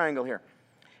see this triangle here.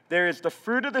 There is the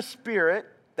fruit of the Spirit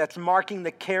that's marking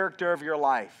the character of your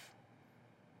life.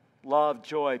 Love,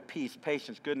 joy, peace,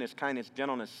 patience, goodness, kindness,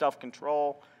 gentleness,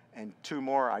 self-control, and two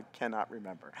more I cannot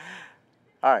remember.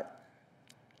 All right.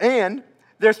 And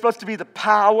there's supposed to be the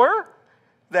power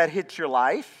that hits your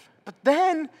life. But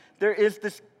then there is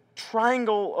this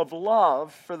triangle of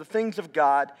love for the things of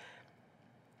God,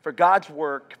 for God's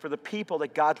work, for the people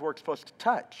that God's work is supposed to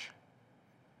touch.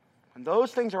 When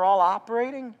those things are all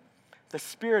operating, the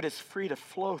Spirit is free to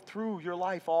flow through your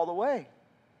life all the way.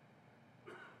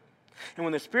 And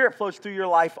when the Spirit flows through your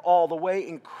life all the way,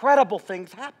 incredible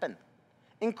things happen.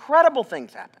 Incredible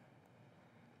things happen.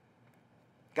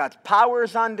 God's power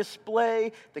is on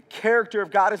display. The character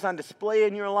of God is on display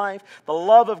in your life. The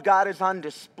love of God is on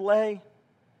display.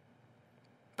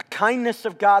 The kindness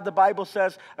of God, the Bible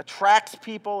says, attracts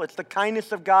people. It's the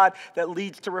kindness of God that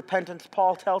leads to repentance,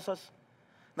 Paul tells us.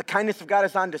 The kindness of God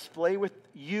is on display with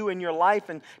you in your life,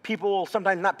 and people will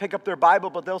sometimes not pick up their Bible,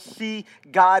 but they'll see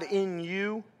God in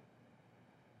you.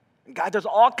 And God does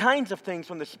all kinds of things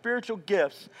when the spiritual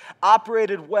gifts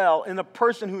operated well in a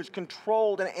person who is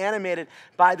controlled and animated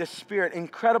by the Spirit.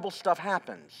 Incredible stuff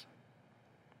happens.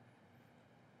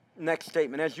 Next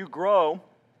statement, as you grow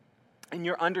in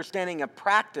your understanding and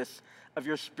practice of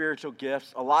your spiritual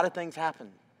gifts, a lot of things happen.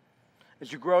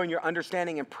 As you grow in your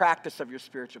understanding and practice of your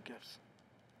spiritual gifts.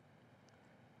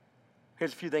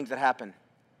 Here's a few things that happen.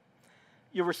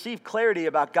 You'll receive clarity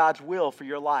about God's will for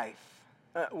your life.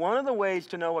 One of the ways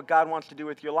to know what God wants to do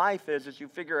with your life is you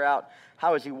figure out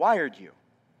how has He wired you?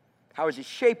 How has He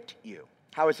shaped you?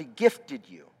 How has He gifted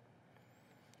you?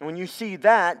 And when you see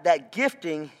that, that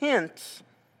gifting hints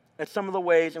at some of the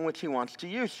ways in which He wants to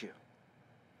use you.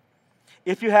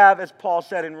 If you have, as Paul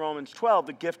said in Romans 12,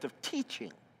 the gift of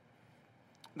teaching.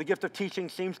 The gift of teaching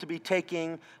seems to be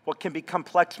taking what can be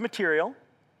complex material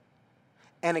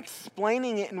and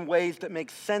explaining it in ways that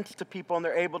make sense to people, and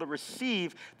they're able to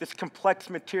receive this complex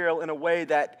material in a way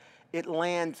that it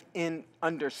lands in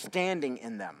understanding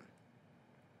in them.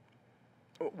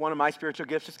 One of my spiritual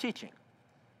gifts is teaching.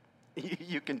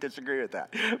 You can disagree with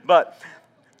that. But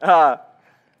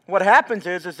what happens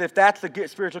is if that's the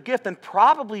spiritual gift, then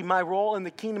probably my role in the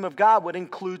kingdom of God would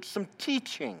include some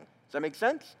teaching. Does that make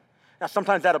sense? Now,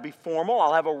 sometimes that'll be formal.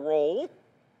 I'll have a role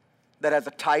that has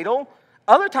a title.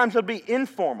 Other times it'll be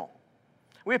informal.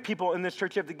 We have people in this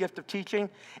church who have the gift of teaching,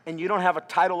 and you don't have a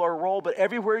title or a role, but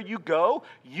everywhere you go,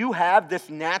 you have this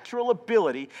natural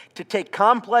ability to take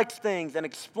complex things and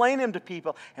explain them to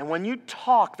people, and when you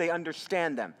talk, they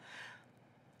understand them.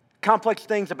 complex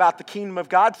things about the kingdom of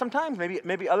God sometimes,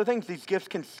 maybe other things. These gifts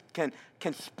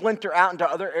can splinter out into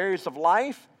other areas of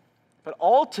life. But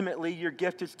ultimately, your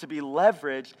gift is to be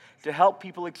leveraged to help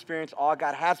people experience all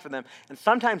God has for them. And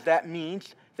sometimes that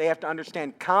means they have to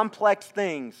understand complex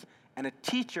things, and a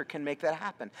teacher can make that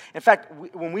happen. In fact,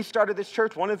 when we started this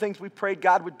church, one of the things we prayed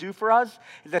God would do for us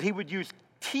is that he would use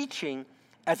teaching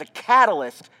as a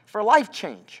catalyst for life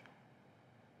change.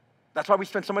 That's why we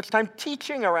spend so much time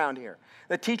teaching around here.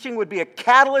 That teaching would be a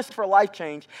catalyst for life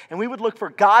change, and we would look for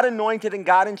God-anointed and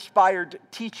God-inspired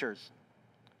teachers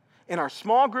in our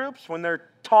small groups when they're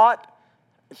taught.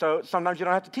 So sometimes you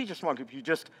don't have to teach a small group. You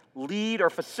just lead or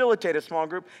facilitate a small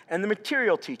group, and the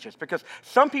material teaches. Because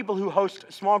some people who host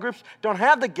small groups don't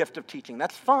have the gift of teaching.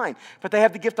 That's fine. But they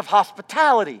have the gift of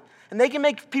hospitality. And they can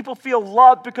make people feel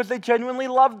loved because they genuinely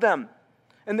love them.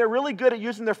 And they're really good at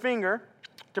using their finger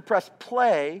to press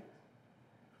play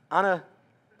on an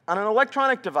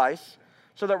electronic device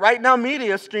so that Right Now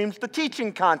Media streams the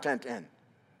teaching content in.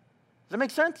 Does that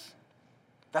make sense?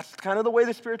 That's kind of the way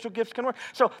the spiritual gifts can work.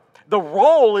 So the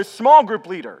role is small group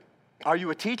leader. Are you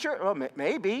a teacher? Well,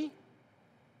 maybe.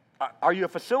 Are you a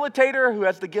facilitator who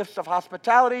has the gifts of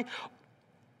hospitality?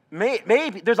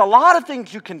 Maybe. There's a lot of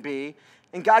things you can be,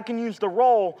 and God can use the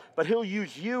role, but he'll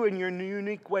use you in your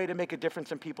unique way to make a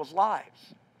difference in people's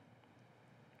lives.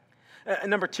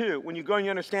 And number two, when you grow in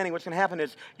your understanding, what's going to happen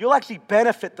is you'll actually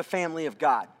benefit the family of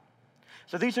God.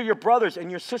 So these are your brothers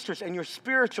and your sisters and your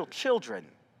spiritual children.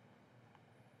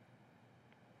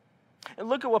 And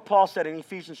look at what Paul said in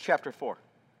Ephesians chapter 4.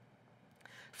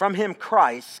 From him,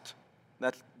 Christ,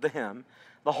 that's the him,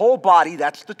 the whole body,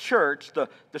 that's the church, the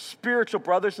spiritual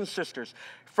brothers and sisters.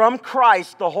 From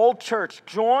Christ, the whole church,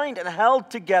 joined and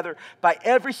held together by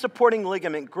every supporting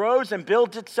ligament, grows and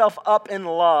builds itself up in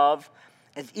love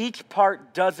as each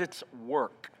part does its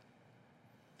work.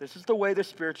 This is the way the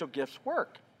spiritual gifts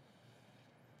work.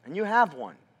 And you have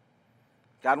one.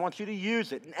 God wants you to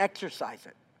use it and exercise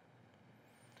it.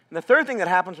 And the third thing that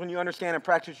happens when you understand and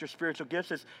practice your spiritual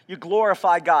gifts is you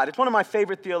glorify God. It's one of my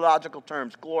favorite theological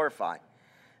terms, glorify.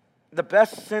 The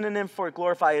best synonym for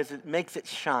glorify is it makes it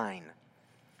shine.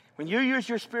 When you use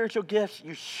your spiritual gifts,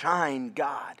 you shine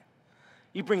God.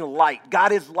 You bring light.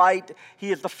 God is light.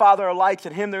 He is the Father of lights.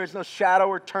 In him there is no shadow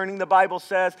or turning, the Bible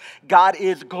says. God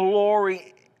is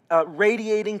glory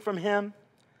radiating from him.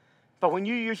 But when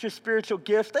you use your spiritual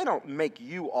gifts, they don't make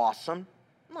you awesome.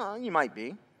 Well, you might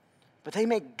be. But they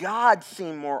make God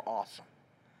seem more awesome.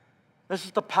 This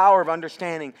is the power of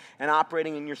understanding and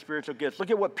operating in your spiritual gifts.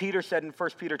 Look at what Peter said in 1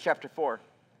 Peter chapter 4.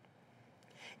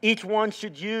 Each one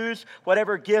should use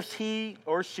whatever gifts he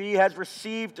or she has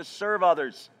received to serve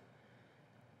others,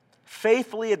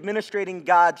 faithfully administrating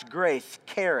God's grace,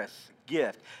 charis,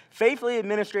 gift. Faithfully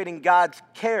administrating God's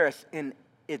charis in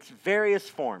its various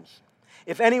forms.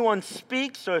 If anyone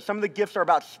speaks, so some of the gifts are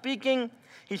about speaking,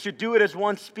 he should do it as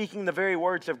one speaking the very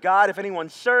words of God. If anyone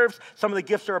serves, some of the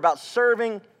gifts are about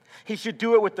serving. He should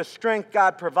do it with the strength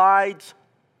God provides,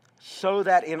 so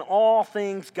that in all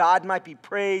things God might be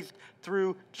praised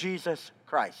through Jesus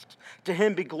Christ. To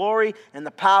him be glory and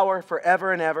the power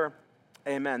forever and ever.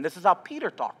 Amen. This is how Peter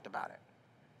talked about it.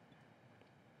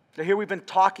 So here we've been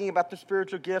talking about the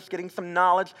spiritual gifts, getting some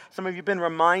knowledge. Some of you have been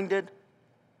reminded.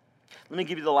 Let me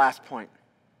give you the last point.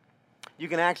 You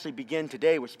can actually begin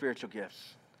today with spiritual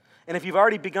gifts. And if you've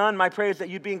already begun, my prayer is that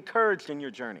you'd be encouraged in your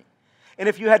journey. And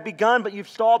if you had begun but you've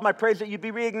stalled, my prayer is that you'd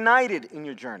be reignited in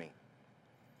your journey.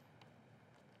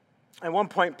 At one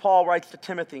point, Paul writes to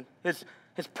Timothy, his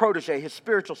protege, his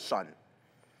spiritual son.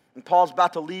 And Paul's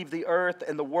about to leave the earth,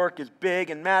 and the work is big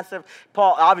and massive.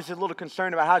 Paul obviously is a little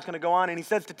concerned about how it's going to go on, and he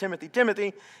says to Timothy,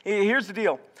 Timothy, here's the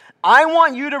deal. I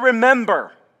want you to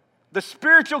remember the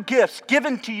spiritual gifts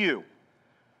given to you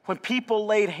when people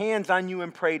laid hands on you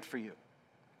and prayed for you.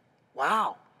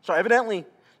 Wow. So evidently,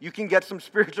 you can get some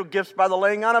spiritual gifts by the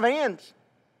laying on of hands.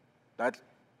 That's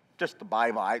just the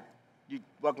Bible. You're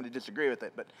welcome to disagree with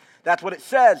it, but that's what it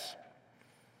says.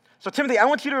 So Timothy, I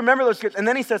want you to remember those gifts. And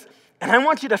then he says, and I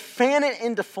want you to fan it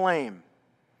into flame.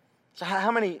 So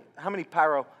how many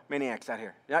pyromaniacs out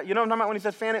here? Yeah, you know what I'm talking about when he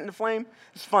says fan it into flame?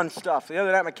 It's fun stuff. The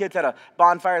other night, my kids had a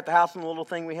bonfire at the house and a little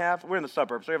thing we have. We're in the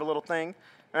suburbs, so we have a little thing,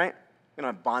 right? We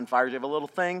don't have bonfires, we have a little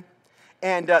thing.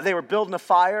 And they were building a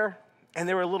fire, and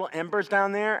there were little embers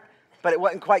down there, but it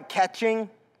wasn't quite catching,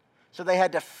 so they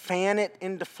had to fan it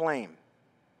into flame,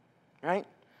 right?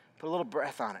 Put a little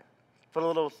breath on it. Put a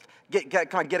little, get it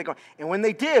going. And when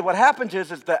they did, what happens is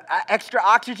the extra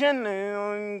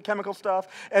oxygen, chemical stuff,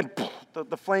 and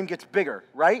the flame gets bigger,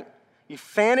 right? You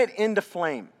fan it into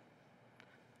flame.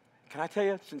 Can I tell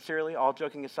you sincerely, all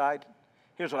joking aside,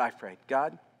 here's what I've prayed.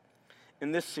 God,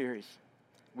 in this series,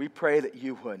 we pray that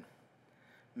you would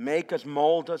make us,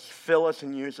 mold us, fill us,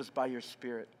 and use us by your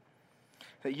Spirit.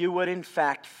 That you would, in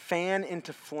fact, fan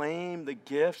into flame the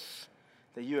gifts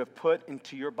that you have put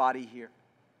into your body here.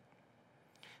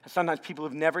 Sometimes people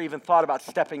who've never even thought about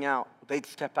stepping out, they'd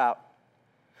step out.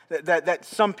 That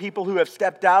some people who have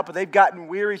stepped out, but they've gotten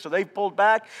weary, so they've pulled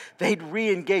back, they'd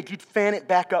re-engage. You'd fan it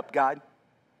back up, God.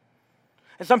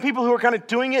 And some people who are kind of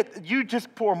doing it, you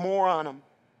just pour more on them.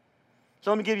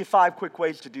 So let me give you 5 quick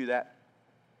ways to do that.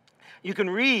 You can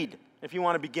read if you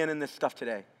want to begin in this stuff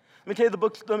today. Let me tell you the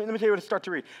books. Let me tell you where to start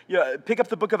to read. Pick up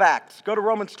the book of Acts. Go to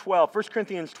Romans 12, 1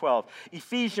 Corinthians 12,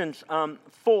 Ephesians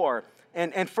 4,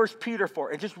 and 1 Peter 4.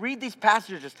 And just read these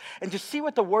passages and just see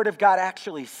what the Word of God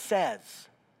actually says.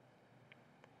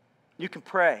 You can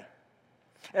pray.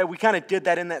 We kind of did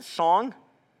that in that song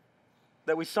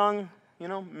that we sung,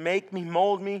 make me,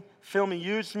 mold me, fill me,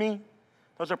 use me.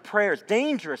 Those are prayers,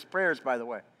 dangerous prayers, by the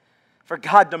way, for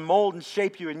God to mold and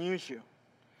shape you and use you.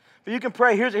 But you can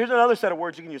pray. Here's another set of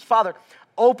words you can use. Father,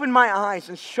 open my eyes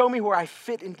and show me where I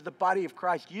fit into the body of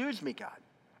Christ. Use me, God.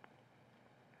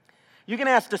 You can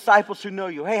ask disciples who know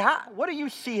you, hey, what do you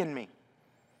see in me?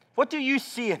 What do you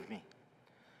see in me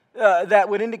that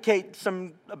would indicate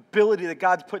some ability that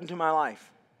God's put into my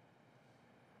life?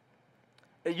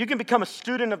 You can become a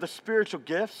student of the spiritual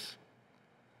gifts.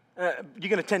 You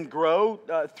can attend Grow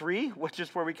 3, which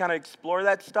is where we kind of explore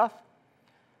that stuff.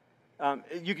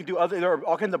 You can do there are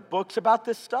all kinds of books about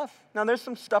this stuff. Now, there's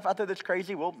some stuff out there that's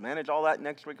crazy. We'll manage all that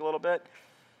next week a little bit.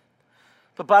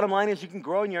 But bottom line is you can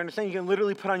grow in your understanding. You can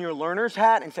literally put on your learner's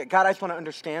hat and say, God, I just want to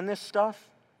understand this stuff.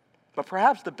 But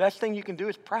perhaps the best thing you can do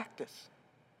is practice.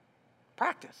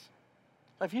 Practice.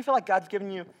 If you feel like God's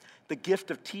given you the gift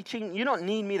of teaching, you don't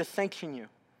need me to sanction you.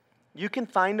 You can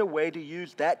find a way to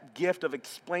use that gift of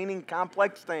explaining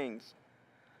complex things.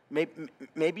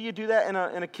 Maybe you do that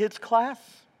in a kid's class.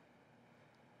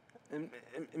 And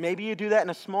maybe you do that in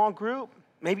a small group.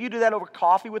 Maybe you do that over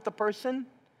coffee with the person.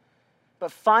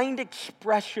 But find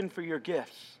expression for your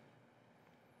gifts.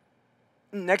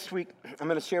 Next week, I'm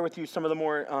going to share with you some of the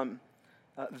more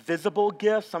visible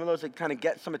gifts, some of those that kind of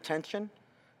get some attention,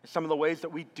 some of the ways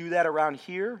that we do that around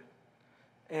here.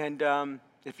 And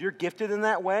if you're gifted in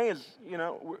that way,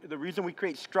 the reason we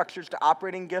create structures to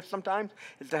operating gifts sometimes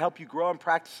is to help you grow and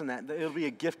practice in that. It'll be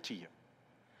a gift to you.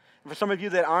 And for some of you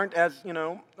that aren't as,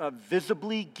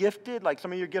 visibly gifted, like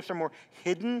some of your gifts are more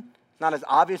hidden, not as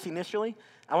obvious initially,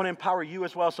 I want to empower you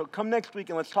as well. So come next week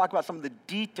and let's talk about some of the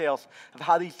details of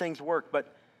how these things work.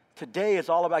 But today is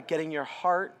all about getting your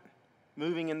heart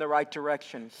moving in the right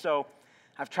direction. So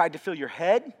I've tried to fill your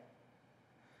head,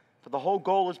 but the whole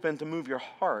goal has been to move your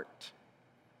heart,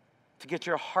 to get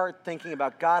your heart thinking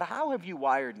about, God, how have you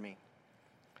wired me?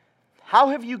 How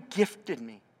have you gifted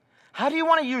me? How do you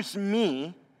want to use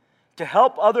me to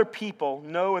help other people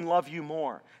know and love you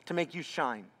more, to make you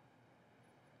shine?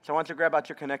 So I want you to grab out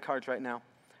your Connect cards right now,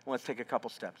 and let's take a couple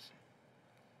steps.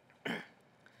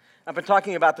 I've been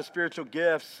talking about the spiritual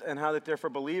gifts and how that they're for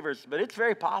believers, but it's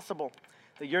very possible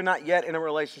that you're not yet in a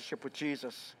relationship with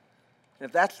Jesus. And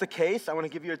if that's the case, I want to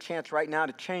give you a chance right now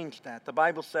to change that. The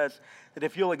Bible says that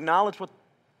if you'll acknowledge what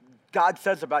God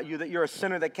says about you, that you're a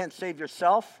sinner that can't save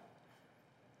yourself,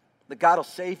 that God will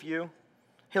save you.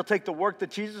 He'll take the work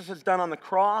that Jesus has done on the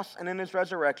cross and in his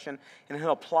resurrection, and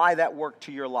he'll apply that work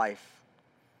to your life.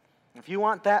 If you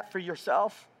want that for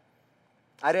yourself,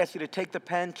 I'd ask you to take the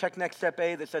pen, check next step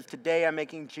A that says, today I'm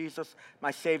making Jesus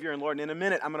my Savior and Lord. And in a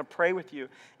minute, I'm going to pray with you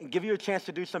and give you a chance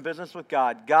to do some business with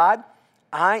God. God,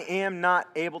 I am not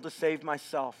able to save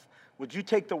myself. Would you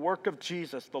take the work of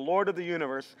Jesus, the Lord of the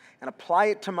universe, and apply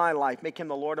it to my life, make him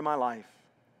the Lord of my life?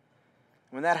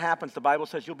 When that happens, the Bible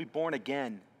says you'll be born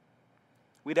again.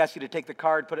 We'd ask you to take the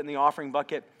card, put it in the offering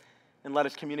bucket, and let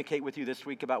us communicate with you this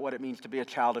week about what it means to be a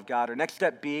child of God. Or next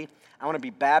step B, I want to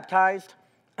be baptized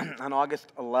on August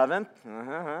 11th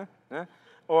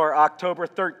or October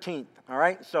 13th. All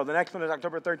right? So the next one is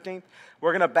October 13th.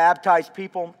 We're going to baptize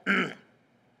people,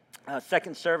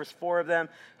 second service, 4 of them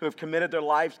who have committed their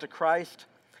lives to Christ.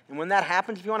 And when that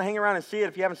happens, if you want to hang around and see it,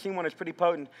 if you haven't seen one, it's pretty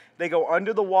potent. They go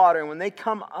under the water, and when they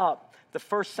come up, the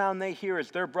first sound they hear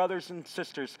is their brothers and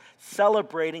sisters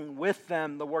celebrating with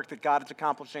them the work that God is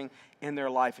accomplishing in their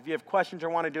life. If you have questions or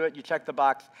want to do it, you check the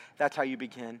box. That's how you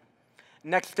begin.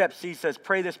 Next step C says,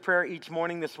 pray this prayer each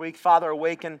morning this week. Father,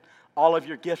 awaken all of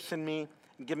your gifts in me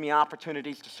and give me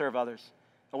opportunities to serve others.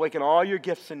 Awaken all your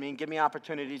gifts in me and give me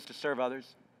opportunities to serve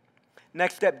others.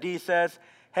 Next step D says,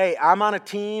 hey, I'm on a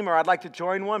team or I'd like to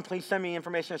join one. Please send me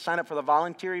information to sign up for the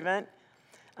volunteer event.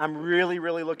 I'm really,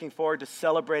 really looking forward to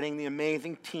celebrating the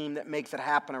amazing team that makes it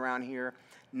happen around here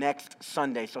next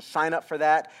Sunday. So sign up for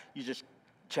that. You just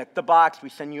check the box. We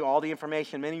send you all the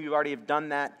information. Many of you already have done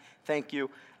that. Thank you.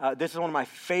 This is one of my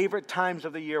favorite times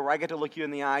of the year where I get to look you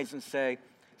in the eyes and say,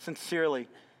 sincerely,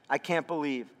 I can't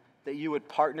believe that you would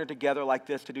partner together like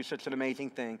this to do such an amazing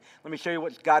thing. Let me show you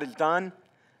what God has done.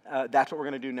 That's what we're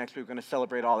going to do next week. We're going to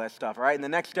celebrate all that stuff, all right? And the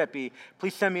next step be,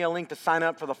 please send me a link to sign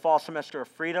up for the fall semester of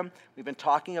freedom. We've been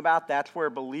talking about that's where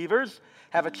believers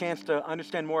have a chance to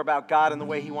understand more about God and the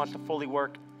way he wants to fully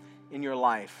work in your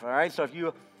life, all right? So if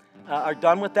you are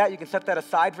done with that, you can set that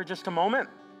aside for just a moment.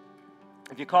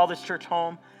 If you call this church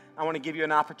home, I want to give you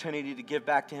an opportunity to give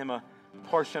back to him a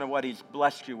portion of what he's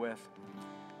blessed you with.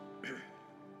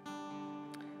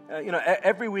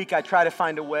 Every week I try to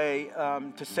find a way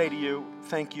to say to you,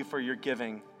 thank you for your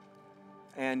giving.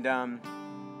 And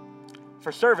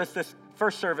for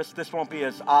first service, this won't be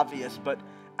as obvious, but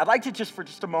I'd like to just, for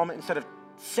just a moment, instead of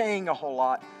saying a whole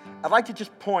lot, I'd like to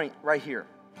just point right here.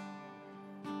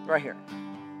 Right here.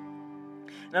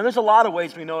 Now, there's a lot of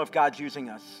ways we know if God's using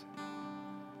us.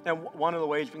 And one of the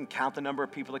ways we can count the number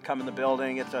of people that come in the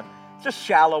building. It's a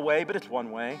shallow way, but it's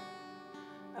one way.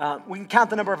 We can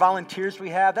count the number of volunteers we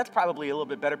have. That's probably a little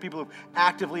bit better. People who've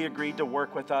actively agreed to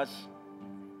work with us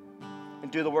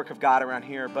and do the work of God around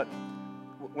here. But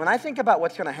when I think about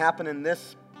what's going to happen in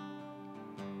this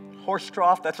horse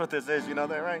trough, that's what this is, you know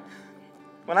that, right?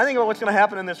 When I think about what's going to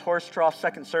happen in this horse trough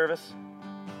second service,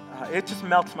 it just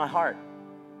melts my heart.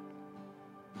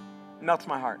 It melts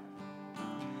my heart.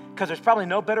 Because there's probably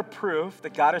no better proof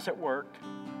that God is at work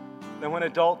than when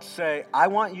adults say, I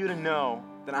want you to know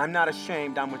that I'm not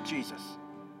ashamed, I'm with Jesus.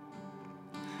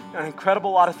 An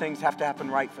incredible lot of things have to happen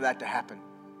right for that to happen.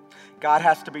 God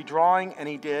has to be drawing, and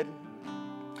he did.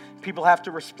 People have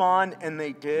to respond, and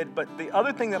they did. But the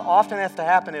other thing that often has to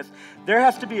happen is there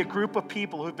has to be a group of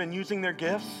people who've been using their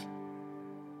gifts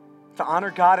to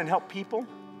honor God and help people.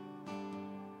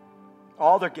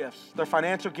 All their gifts, their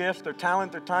financial gifts, their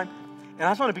talent, their time. And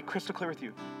I just want to be crystal clear with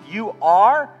you. You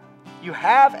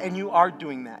have, and you are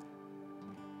doing that.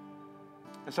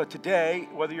 And so today,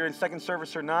 whether you're in second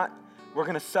service or not, we're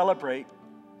going to celebrate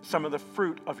some of the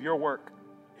fruit of your work.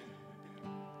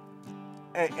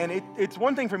 And it's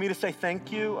one thing for me to say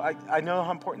thank you. I know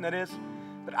how important that is.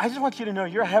 But I just want you to know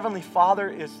your Heavenly Father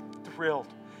is thrilled.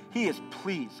 He is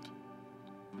pleased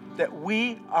that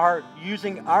we are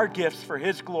using our gifts for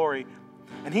his glory.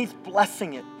 And he's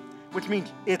blessing it, which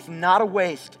means it's not a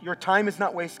waste. Your time is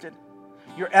not wasted.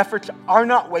 Your efforts are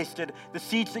not wasted. The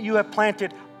seeds that you have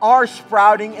planted are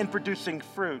sprouting and producing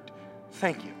fruit.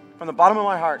 Thank you. From the bottom of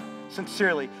my heart,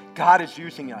 sincerely, God is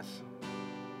using us.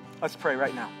 Let's pray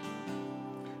right now.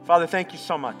 Father, thank you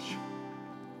so much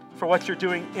for what you're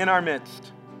doing in our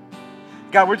midst.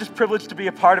 God, we're just privileged to be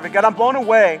a part of it. God, I'm blown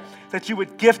away that you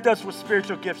would gift us with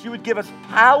spiritual gifts. You would give us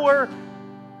power.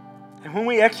 And when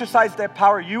we exercise that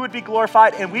power, you would be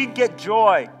glorified and we'd get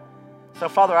joy. So,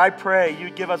 Father, I pray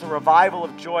you'd give us a revival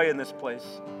of joy in this place.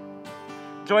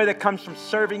 Joy that comes from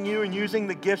serving you and using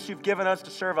the gifts you've given us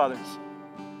to serve others.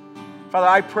 Father,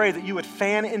 I pray that you would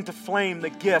fan into flame the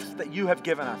gifts that you have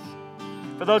given us.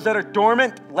 For those that are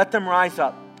dormant, let them rise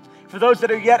up. For those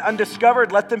that are yet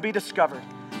undiscovered, let them be discovered.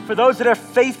 For those that are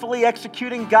faithfully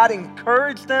executing, God,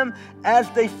 encourage them as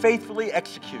they faithfully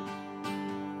execute.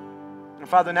 And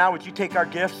Father, now would you take our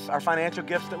gifts, our financial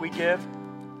gifts that we give?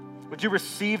 Would you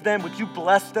receive them? Would you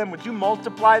bless them? Would you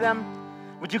multiply them?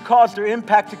 Would you cause their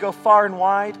impact to go far and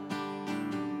wide?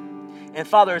 And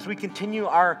Father, as we continue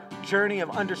our journey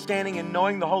of understanding and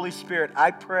knowing the Holy Spirit,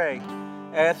 I pray,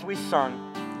 as we sung,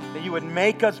 that you would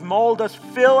make us, mold us,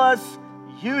 fill us,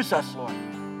 use us, Lord.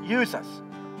 Use us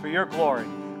for your glory.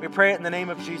 We pray it in the name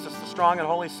of Jesus, the strong and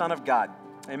holy Son of God.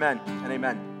 Amen and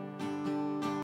amen.